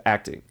piece of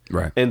acting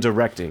and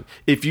directing.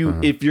 If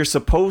you're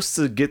supposed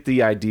to get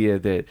the idea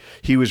that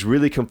he was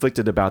really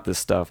conflicted about this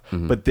stuff,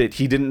 but that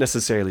he didn't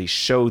necessarily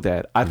show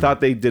that, I thought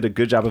they did a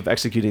good job of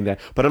executing that.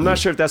 But I'm not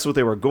sure if that's what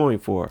they were going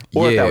for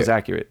or if that was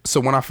accurate.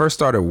 So when I first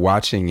started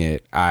watching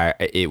it,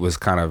 it was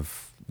kind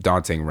of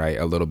daunting, right,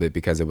 a little bit,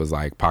 because it was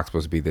like Pac's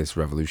supposed to be this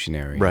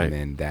revolutionary, and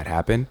then that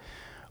happened.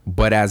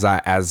 But as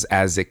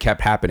it kept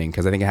happening,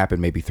 because I think it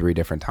happened maybe 3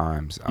 different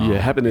times. It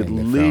happened at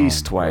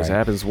least twice. It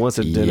happens once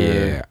at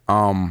dinner.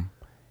 Yeah.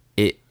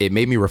 It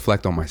made me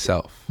reflect on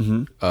myself,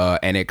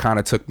 and it kind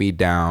of took me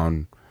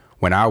down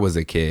when I was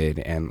a kid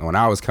and when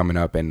I was coming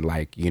up, and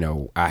like, you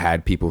know, I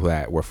had people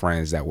that were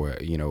friends that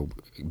were, you know,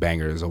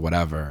 bangers or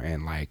whatever,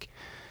 and like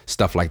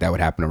stuff like that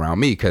would happen around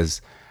me,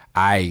 because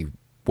I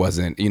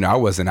wasn't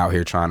out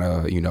here trying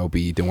to, you know,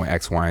 be doing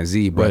X, Y, and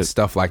Z, but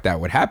stuff like that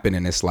would happen,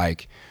 and it's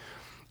like,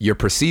 you're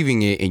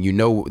perceiving it and you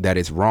know that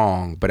it's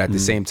wrong, but at the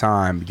same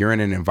time, you're in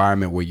an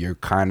environment where you're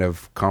kind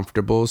of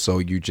comfortable, so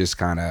you just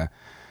kind of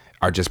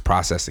are just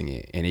processing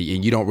it, and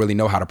you don't really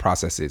know how to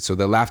process it. So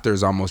the laughter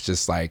is almost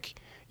just like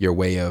your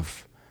way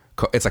of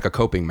it's like a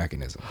coping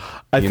mechanism.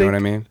 I know what I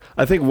mean?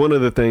 I think one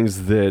of the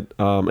things that,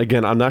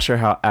 again, I'm not sure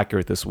how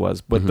accurate this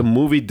was, but the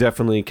movie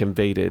definitely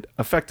conveyed it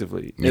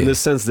effectively in the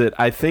sense that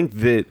I think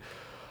that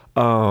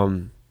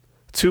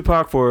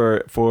Tupac,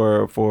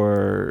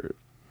 for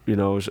you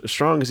know, as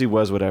strong as he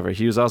was, whatever,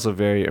 he was also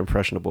very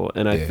impressionable.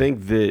 And I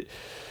think that,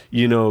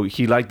 you know,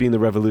 he liked being the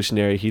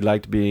revolutionary. He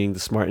liked being the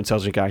smart,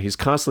 intelligent guy. He's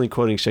constantly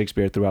quoting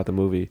Shakespeare throughout the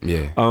movie.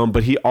 Yeah.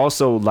 But he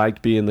also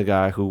liked being the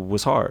guy who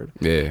was hard.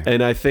 Yeah.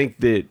 And I think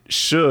that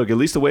Suge, at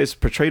least the way it's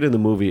portrayed in the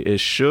movie,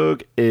 is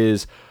Suge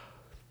is,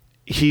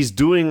 he's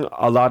doing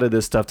a lot of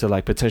this stuff to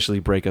like potentially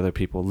break other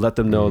people, let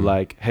them know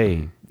like,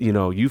 hey, you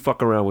know, you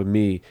fuck around with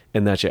me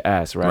and that's your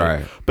ass,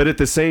 right? But at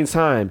the same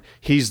time,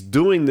 he's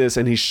doing this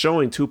and he's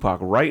showing Tupac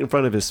right in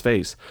front of his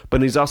face,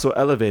 but he's also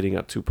elevating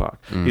up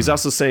Tupac. He's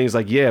also saying, he's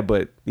like, yeah,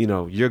 but you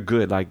know, you're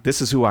good. Like, this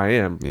is who I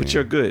am, but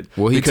you're good.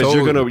 Well, because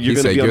you're gonna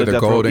be on the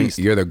golden,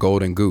 you're the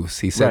golden goose.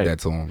 He said that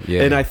to him.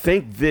 Yeah. And I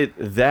think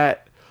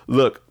that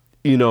look,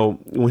 you know,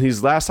 when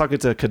he's last talking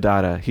to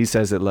Kadada, he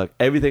says that, look,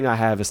 everything I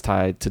have is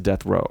tied to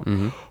death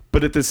row.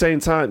 But at the same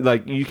time,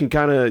 like, you can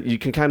kind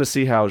of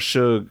see how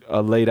Suge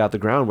laid out the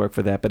groundwork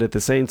for that. But at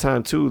the same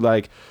time, too,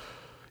 like,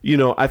 you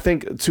know, I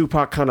think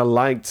Tupac kind of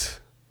liked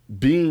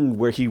being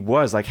where he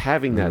was, like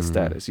having that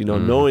status, you know,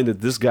 knowing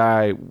that this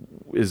guy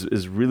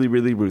is really,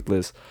 really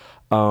ruthless.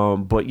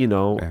 But you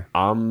know,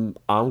 I'm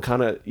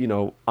kind of, you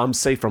know, I'm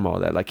safe from all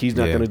that. Like, he's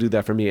not going to do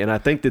that for me. And I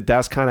think that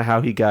that's kind of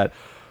how he got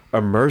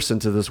immersed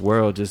into this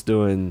world, just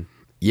doing.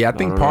 Yeah, I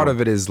think part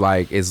of it is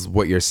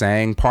what you're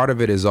saying. Part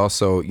of it is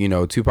also, you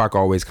know, Tupac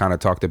always kind of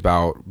talked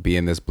about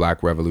being this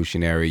black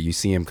revolutionary. You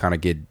see him kind of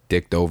get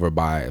dicked over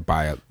by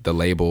the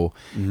label,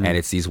 and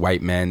it's these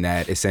white men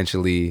that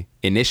essentially,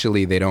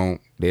 initially, they don't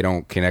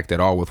connect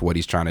at all with what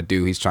he's trying to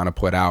do. He's trying to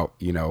put out,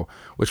 you know,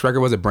 which record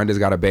was it? Brenda's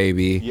Got a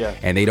Baby. Yeah.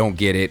 And they don't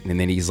get it. And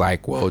then he's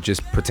like, well,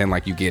 just pretend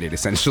like you get it,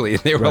 essentially.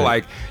 And they were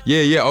like,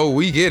 yeah, oh,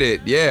 we get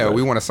it. Yeah,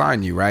 we want to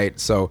sign you, right?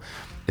 So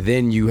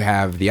then you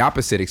have the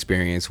opposite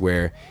experience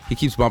where he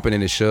keeps bumping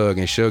into Suge,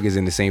 and Suge is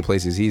in the same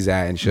place as he's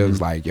at, and Suge's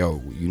like,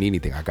 yo, you need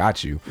anything, I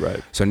got you.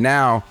 Right. So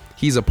now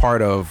he's a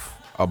part of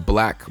a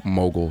black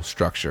mogul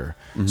structure.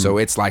 So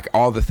it's like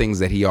all the things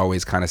that he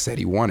always kind of said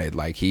he wanted.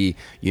 Like, he,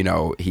 you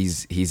know,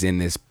 he's in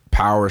this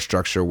power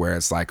structure where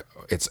it's like,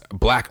 it's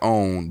black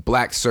owned,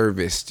 black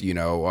serviced, you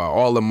know,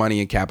 all the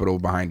money and capital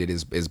behind it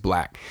is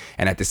black.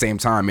 And at the same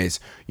time, it's,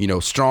 you know,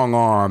 strong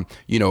arm,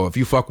 you know, if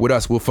you fuck with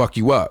us, we'll fuck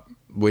you up.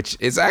 Which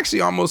is actually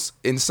almost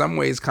in some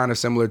ways kind of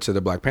similar to the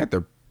Black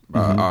Panther,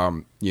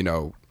 you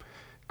know,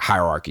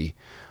 hierarchy.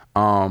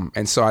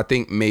 And so I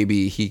think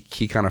maybe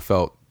he kind of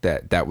felt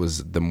that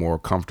was the more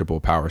comfortable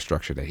power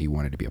structure that he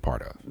wanted to be a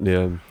part of.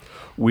 Yeah.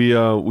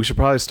 We should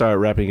probably start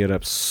wrapping it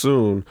up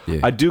soon. Yeah.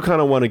 I do kind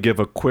of want to give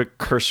a quick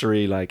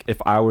cursory, like, if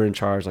I were in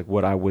charge, like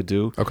what I would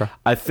do. Okay.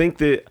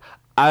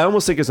 I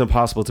almost think it's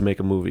impossible to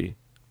make a movie.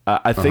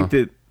 I think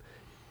that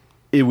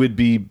it would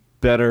be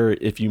better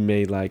if you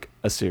made like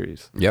a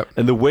series. Yep.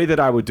 And the way that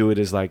I would do it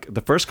is like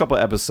the first couple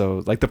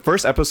episodes, like the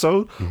first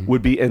episode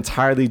would be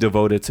entirely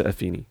devoted to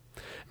Afeni.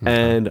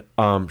 And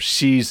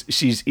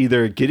she's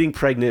either getting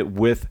pregnant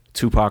with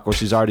Tupac or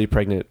she's already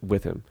pregnant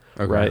with him.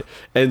 Okay. Right.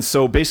 And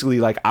so basically,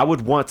 like, I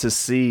would want to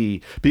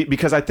see,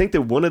 because I think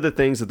that one of the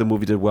things that the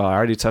movie did well, I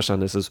already touched on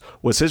this,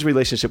 was his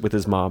relationship with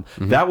his mom.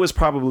 That was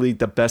probably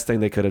the best thing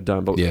they could have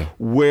done. But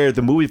where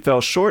the movie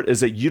fell short is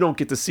that you don't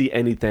get to see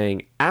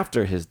anything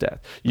after his death.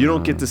 You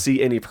don't get to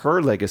see any of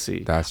her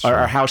legacy. That's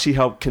or how she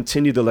helped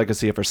continue the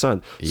legacy of her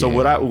son. So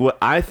what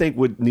I think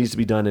needs to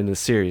be done in this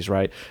series,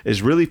 right,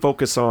 is really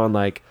focus on,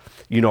 like,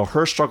 you know,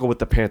 her struggle with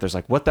the Panthers,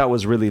 like what that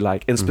was really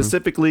like, and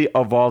specifically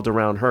evolved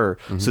around her,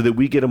 so that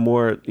we get a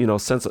more, you know,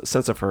 sense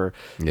of her.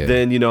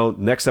 Then, you know,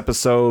 next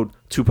episode,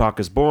 Tupac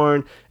is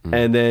born,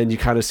 and then you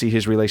kind of see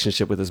his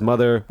relationship with his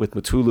mother, with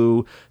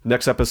Mutulu.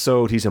 Next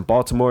episode, he's in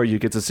Baltimore. You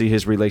get to see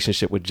his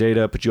relationship with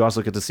Jada, but you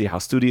also get to see how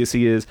studious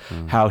he is,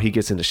 how he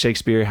gets into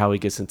Shakespeare, how he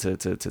gets into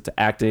to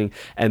acting,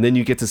 and then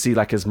you get to see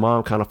like his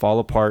mom kind of fall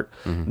apart.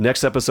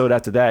 Next episode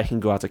after that, he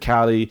can go out to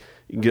Cali,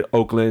 you can get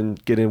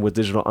Oakland, get in with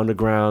Digital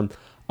Underground.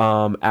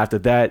 After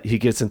that, he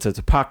gets into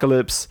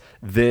Apocalypse.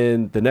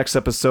 Then the next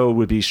episode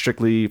would be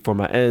Strictly for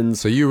My Ends.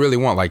 So you really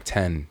want like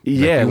 10?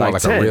 Yeah, you want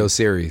like 10. A real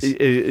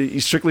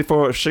series. Strictly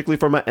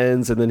for My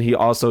Ends, and then he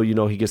also, you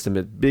know, he gets to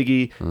meet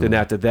Biggie. Then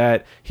after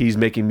that, he's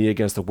making Me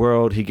Against the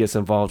World. He gets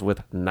involved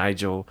with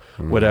Nigel,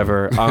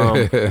 whatever.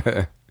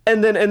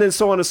 And then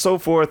so on and so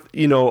forth.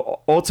 You know,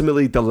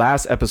 ultimately the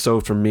last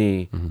episode for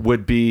me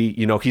would be,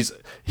 you know,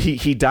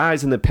 he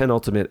dies in the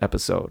penultimate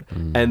episode,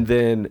 and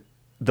then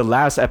the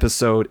last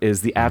episode is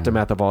the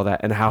aftermath of all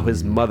that and how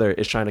his mother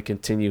is trying to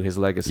continue his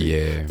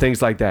legacy,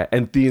 things like that.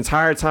 And the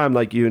entire time,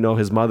 like, you know,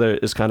 his mother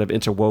is kind of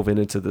interwoven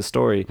into the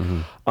story.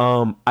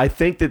 I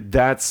think that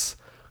that's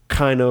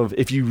kind of,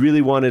 if you really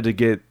wanted to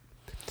get,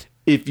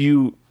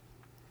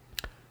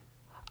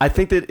 I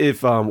think that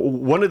if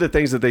one of the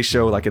things that they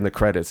show like in the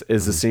credits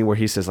is the scene where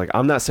he says like,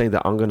 I'm not saying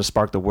that I'm going to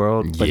spark the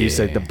world, but he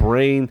said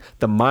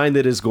the mind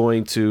that is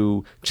going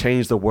to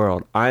change the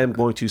world, I am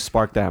going to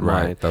spark that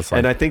mind. That's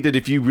and I think that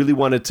if you really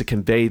wanted to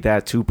convey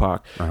that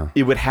Tupac,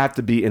 it would have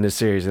to be in a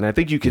series, and I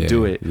think you could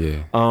do it.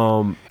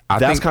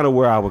 That's kind of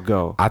where I would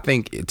go. I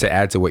think to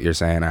add to what you're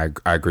saying, I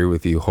agree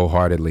with you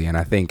wholeheartedly, and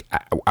I think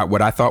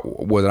what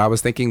I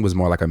was thinking was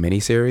more like a mini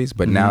series.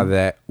 But now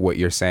that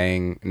you're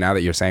saying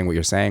what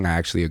you're saying, I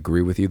actually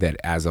agree with you that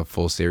as a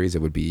full series,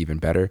 it would be even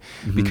better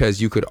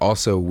because you could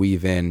also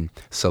weave in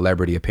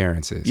celebrity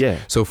appearances. Yeah.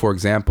 So, for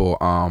example,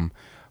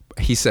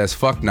 he says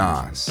 "fuck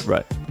Nas,"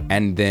 right?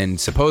 And then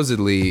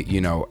supposedly,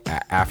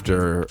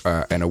 after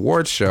an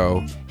awards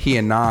show, he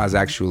and Nas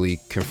actually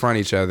confront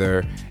each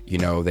other.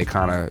 They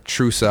kind of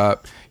truce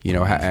up,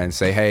 and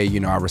say, "Hey,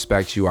 I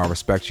respect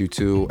you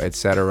too,"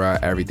 etc.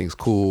 Everything's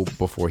cool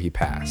before he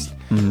passed.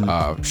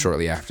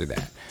 Shortly after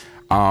that.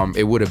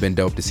 It would have been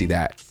dope to see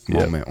that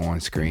moment on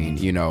screen.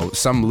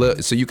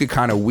 So you could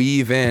kind of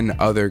weave in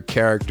other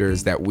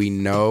characters that we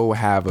know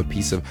have a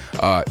piece of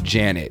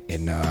Janet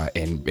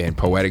in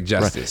Poetic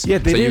Justice. Yeah,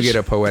 so you get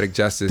a Poetic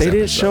Justice. They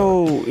didn't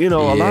show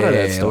a lot of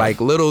that stuff. Like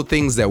little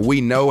things that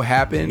we know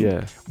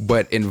happen,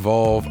 but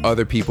involve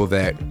other people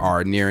that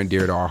are near and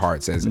dear to our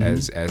hearts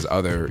as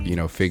other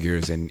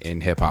figures in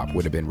hip hop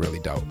would have been really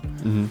dope.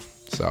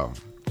 So.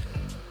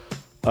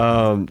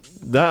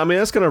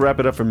 That's gonna wrap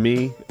it up for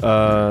me.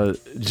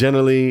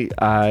 Generally,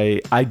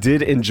 I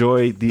did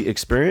enjoy the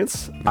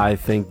experience. I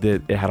think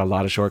that it had a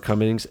lot of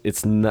shortcomings.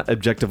 It's not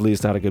objectively,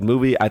 it's not a good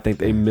movie. I think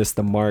they missed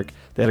the mark.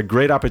 They had a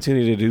great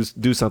opportunity to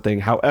do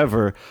something.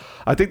 However,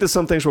 I think that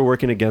some things were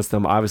working against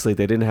them. Obviously,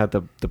 they didn't have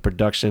the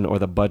production or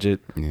the budget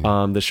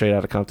that Straight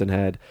Outta Compton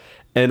had.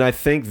 And I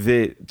think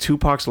that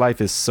Tupac's life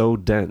is so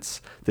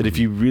dense that if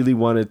you really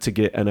wanted to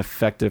get an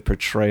effective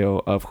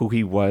portrayal of who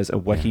he was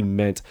and what he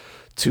meant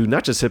to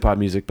not just hip hop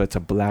music, but to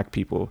black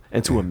people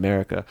and to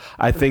America,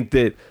 I think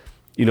that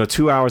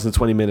 2 hours and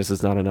 20 minutes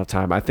is not enough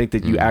time. I think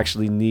that you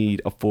actually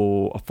need a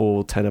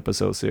full 10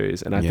 episode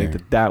series, and I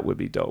think that would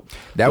be dope.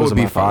 That would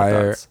be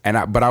fire.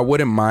 But I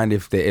wouldn't mind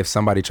if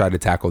somebody tried to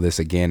tackle this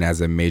again as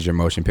a major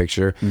motion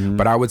picture.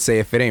 But I would say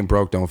if it ain't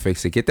broke, don't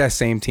fix it. Get that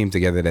same team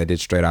together that did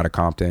Straight Outta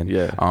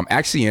Compton.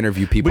 Actually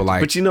interview people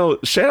but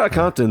Straight Outta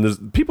Compton, the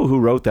people who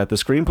wrote that, the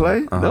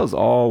screenplay, that was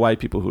all white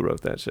people who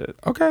wrote that shit.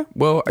 Okay,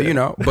 well,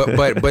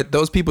 but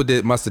those people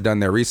must have done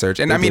their research,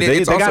 and they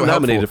also got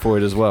nominated for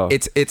it as well.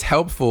 It's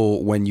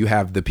helpful when you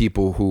have the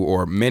people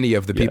or many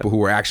of the people who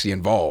were actually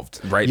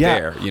involved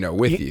there,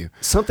 with you.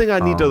 Something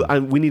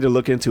we need to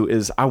look into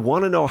is I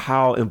want to know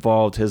how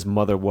involved his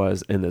mother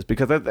was in this,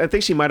 because I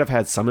think she might have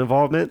had some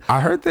involvement.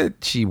 I heard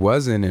that she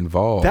wasn't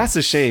involved. That's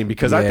a shame,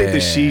 because I think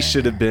that she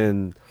should have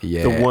been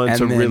the one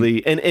to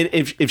really, and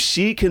if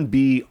she can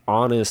be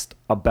honest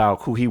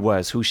about who he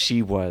was, who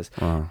she was,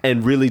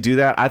 and really do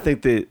that, I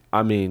think that,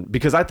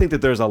 because I think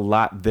that there's a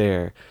lot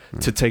there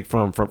to take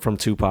from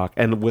Tupac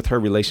and with her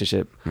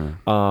relationship.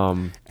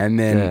 And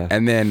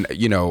then,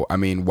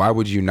 why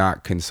would you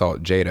not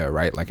consult Jada,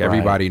 right? Like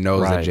everybody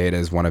knows that Jada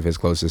is one of his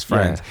closest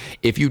friends.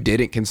 If you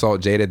didn't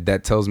consult Jada,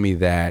 that tells me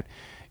that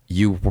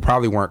you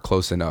probably weren't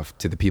close enough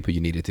to the people you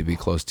needed to be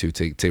close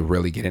to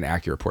really get an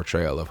accurate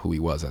portrayal of who he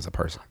was as a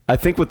person. I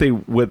think with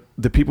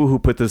the people who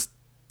put this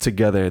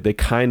together, they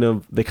kind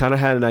of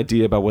had an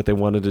idea about what they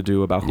wanted to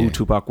do, about who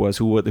Tupac was,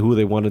 who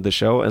they wanted to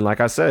show. And like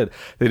I said,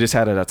 they just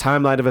had a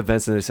timeline of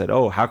events, and they said,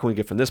 oh, how can we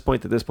get from this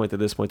point to this point to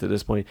this point to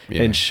this point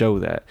and show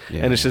that?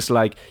 And it's just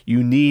like,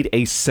 you need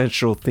a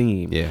central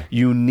theme.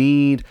 You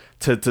need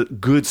to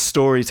good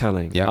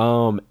storytelling.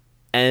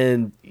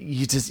 And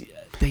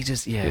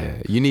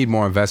you need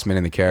more investment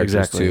in the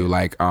characters too.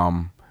 Like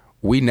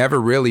we never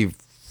really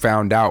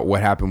found out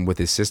what happened with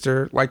his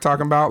sister, like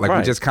talking about, like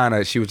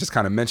she was just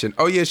kind of mentioned,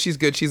 oh yeah, she's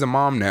good, she's a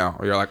mom now.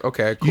 Or you're like,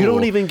 okay, cool. You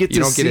don't even get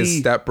to see his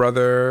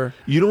stepbrother.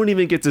 You don't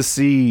even get to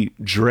see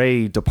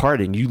Dre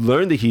departing. You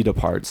learn that he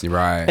departs,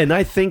 right? And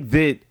I think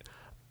that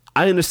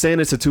I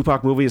understand it's a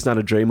Tupac movie, it's not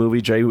a Dre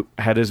movie. Dre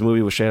had his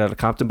movie with Straight Outta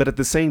Compton, but at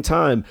the same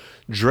time,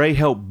 Dre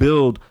helped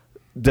build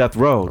Death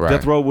Row.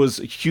 Death Row was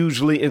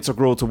hugely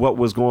integral to what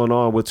was going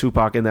on with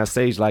Tupac in that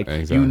stage. Like,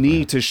 you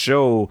need to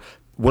show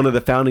one of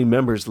the founding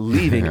members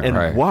leaving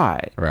and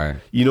why. Right.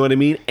 You know what I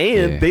mean?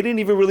 And they didn't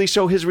even really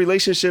show his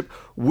relationship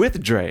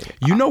with Dre.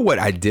 You know what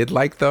I did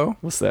like though?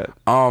 What's that?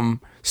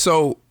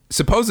 So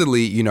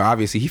supposedly,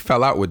 obviously he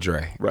fell out with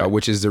Dre,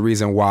 which is the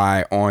reason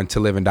why on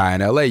To Live and Die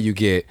in LA you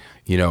get,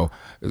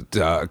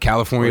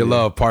 California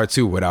Love Part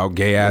 2 without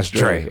gay ass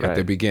Dre at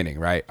the beginning,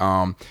 right?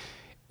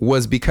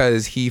 Was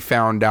because he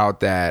found out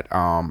that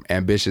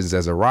Ambitions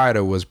as a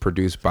Rider was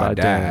produced by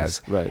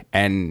Daz. Right.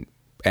 And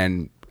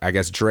I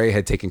guess Dre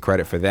had taken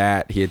credit for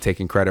that. He had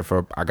taken credit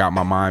for I Got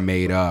My Mind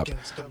Made Up.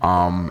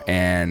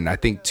 And I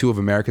think 2 of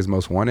America's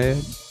Most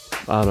Wanted.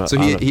 So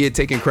he had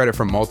taken credit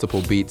for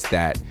multiple beats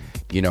that,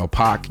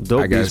 Pac,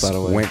 Dope I guess,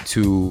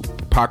 beats,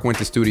 Pac went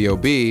to Studio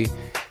B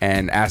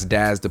and asked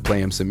Daz to play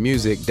him some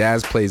music.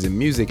 Daz plays him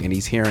music and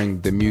he's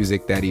hearing the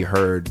music that he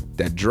heard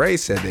that Dre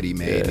said that he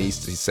made. And he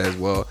says,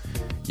 well,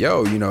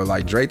 yo, you know,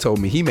 like Dre told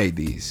me he made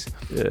these.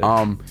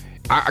 Yeah.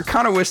 I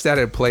kind of wish that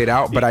had played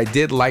out, but I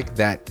did like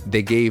that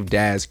they gave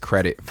Daz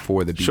credit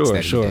for the beats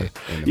that he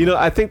did. You know,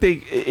 I think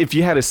if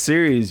you had a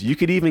series, you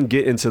could even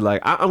get into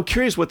like, I'm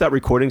curious what that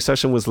recording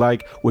session was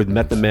like with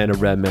Method Man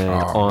and Redman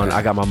on man.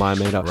 I Got My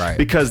Mind Made Up. Right.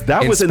 Because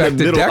that was in the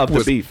middle of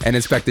the beef. And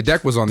Inspector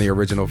Deck was on the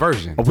original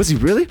version. Oh, was he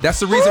really? That's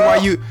the reason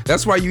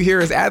why you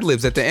hear his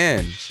ad-libs at the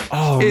end.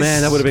 Oh,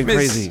 man, that would have been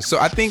crazy. So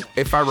I think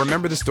if I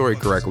remember the story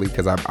correctly,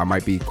 because I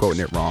might be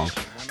quoting it wrong,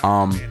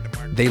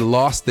 they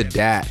lost the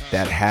DAT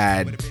that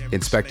had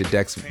Inspector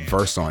Deck's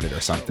verse on it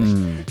or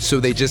something. So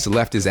they just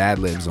left his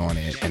ad-libs on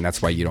it, and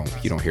that's why you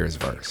don't hear his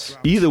verse.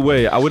 Either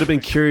way, I would have been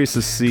curious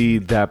to see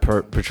that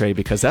portrayed,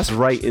 because that's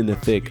right in the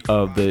thick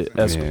of the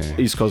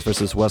East Coast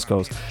versus West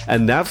Coast.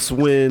 And that's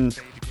when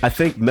I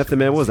think Method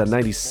Man was at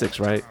 96,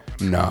 right?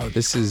 No,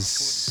 this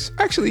is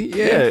actually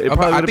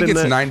I think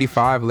it's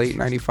 95, late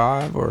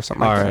 95 or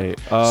something like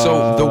that.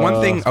 So the one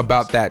thing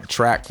about that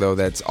track though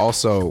that's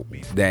also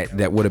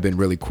that would have been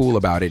really cool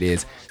about it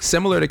is,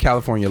 similar to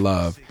California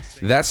Love,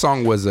 that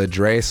song was a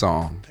Dre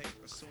song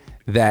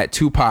that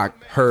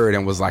Tupac heard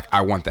and was like,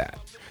 I want that.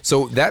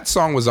 So that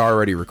song was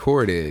already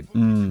recorded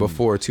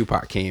before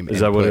Tupac came and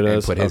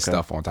put his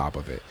stuff on top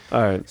of it.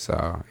 All right.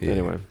 So yeah.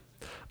 Anyway.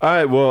 All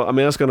right, well, I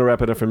mean, that's going to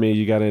wrap it up for me.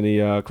 You got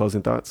any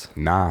closing thoughts?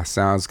 Nah,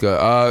 sounds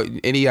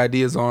good. Any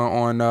ideas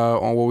on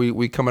what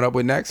we coming up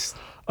with next?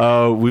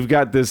 We've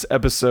got this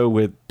episode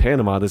with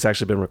Panama that's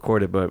actually been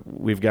recorded, but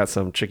we've got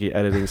some tricky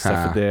editing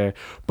stuff in there.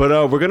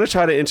 But we're going to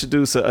try to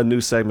introduce a new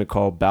segment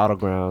called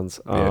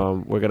Battlegrounds.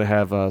 We're going to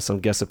have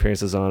some guest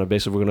appearances on it.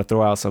 Basically, we're going to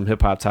throw out some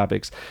hip-hop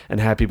topics and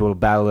have people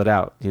battle it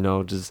out, you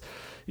know, just...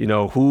 You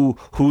know,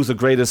 who's the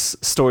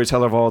greatest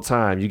storyteller of all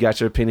time? You got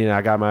your opinion,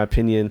 I got my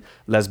opinion.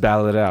 Let's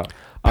battle it out.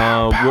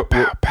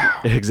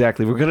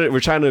 Exactly. We're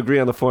trying to agree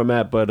on the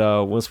format, but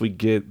once we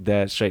get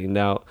that straightened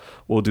out,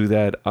 we'll do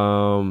that.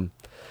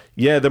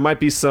 There might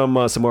be some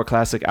more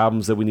classic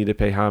albums that we need to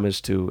pay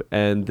homage to,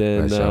 and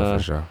then for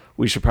sure.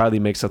 We should probably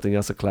make something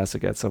else a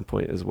classic at some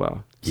point as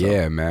well. So.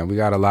 Yeah, man, we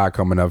got a lot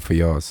coming up for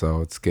y'all,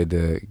 so it's good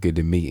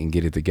to meet and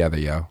get it together,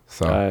 yo.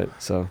 So, all right,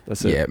 so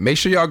that's it. Yeah, make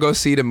sure y'all go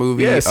see the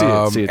movie. Yeah, see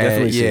it.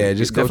 Definitely see it.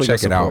 Just go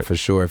check it out for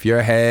sure. If you're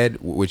ahead,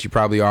 which you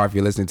probably are if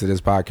you're listening to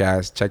this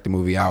podcast, check the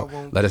movie out.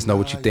 Let us know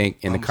what you think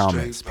in the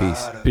comments.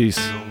 Peace.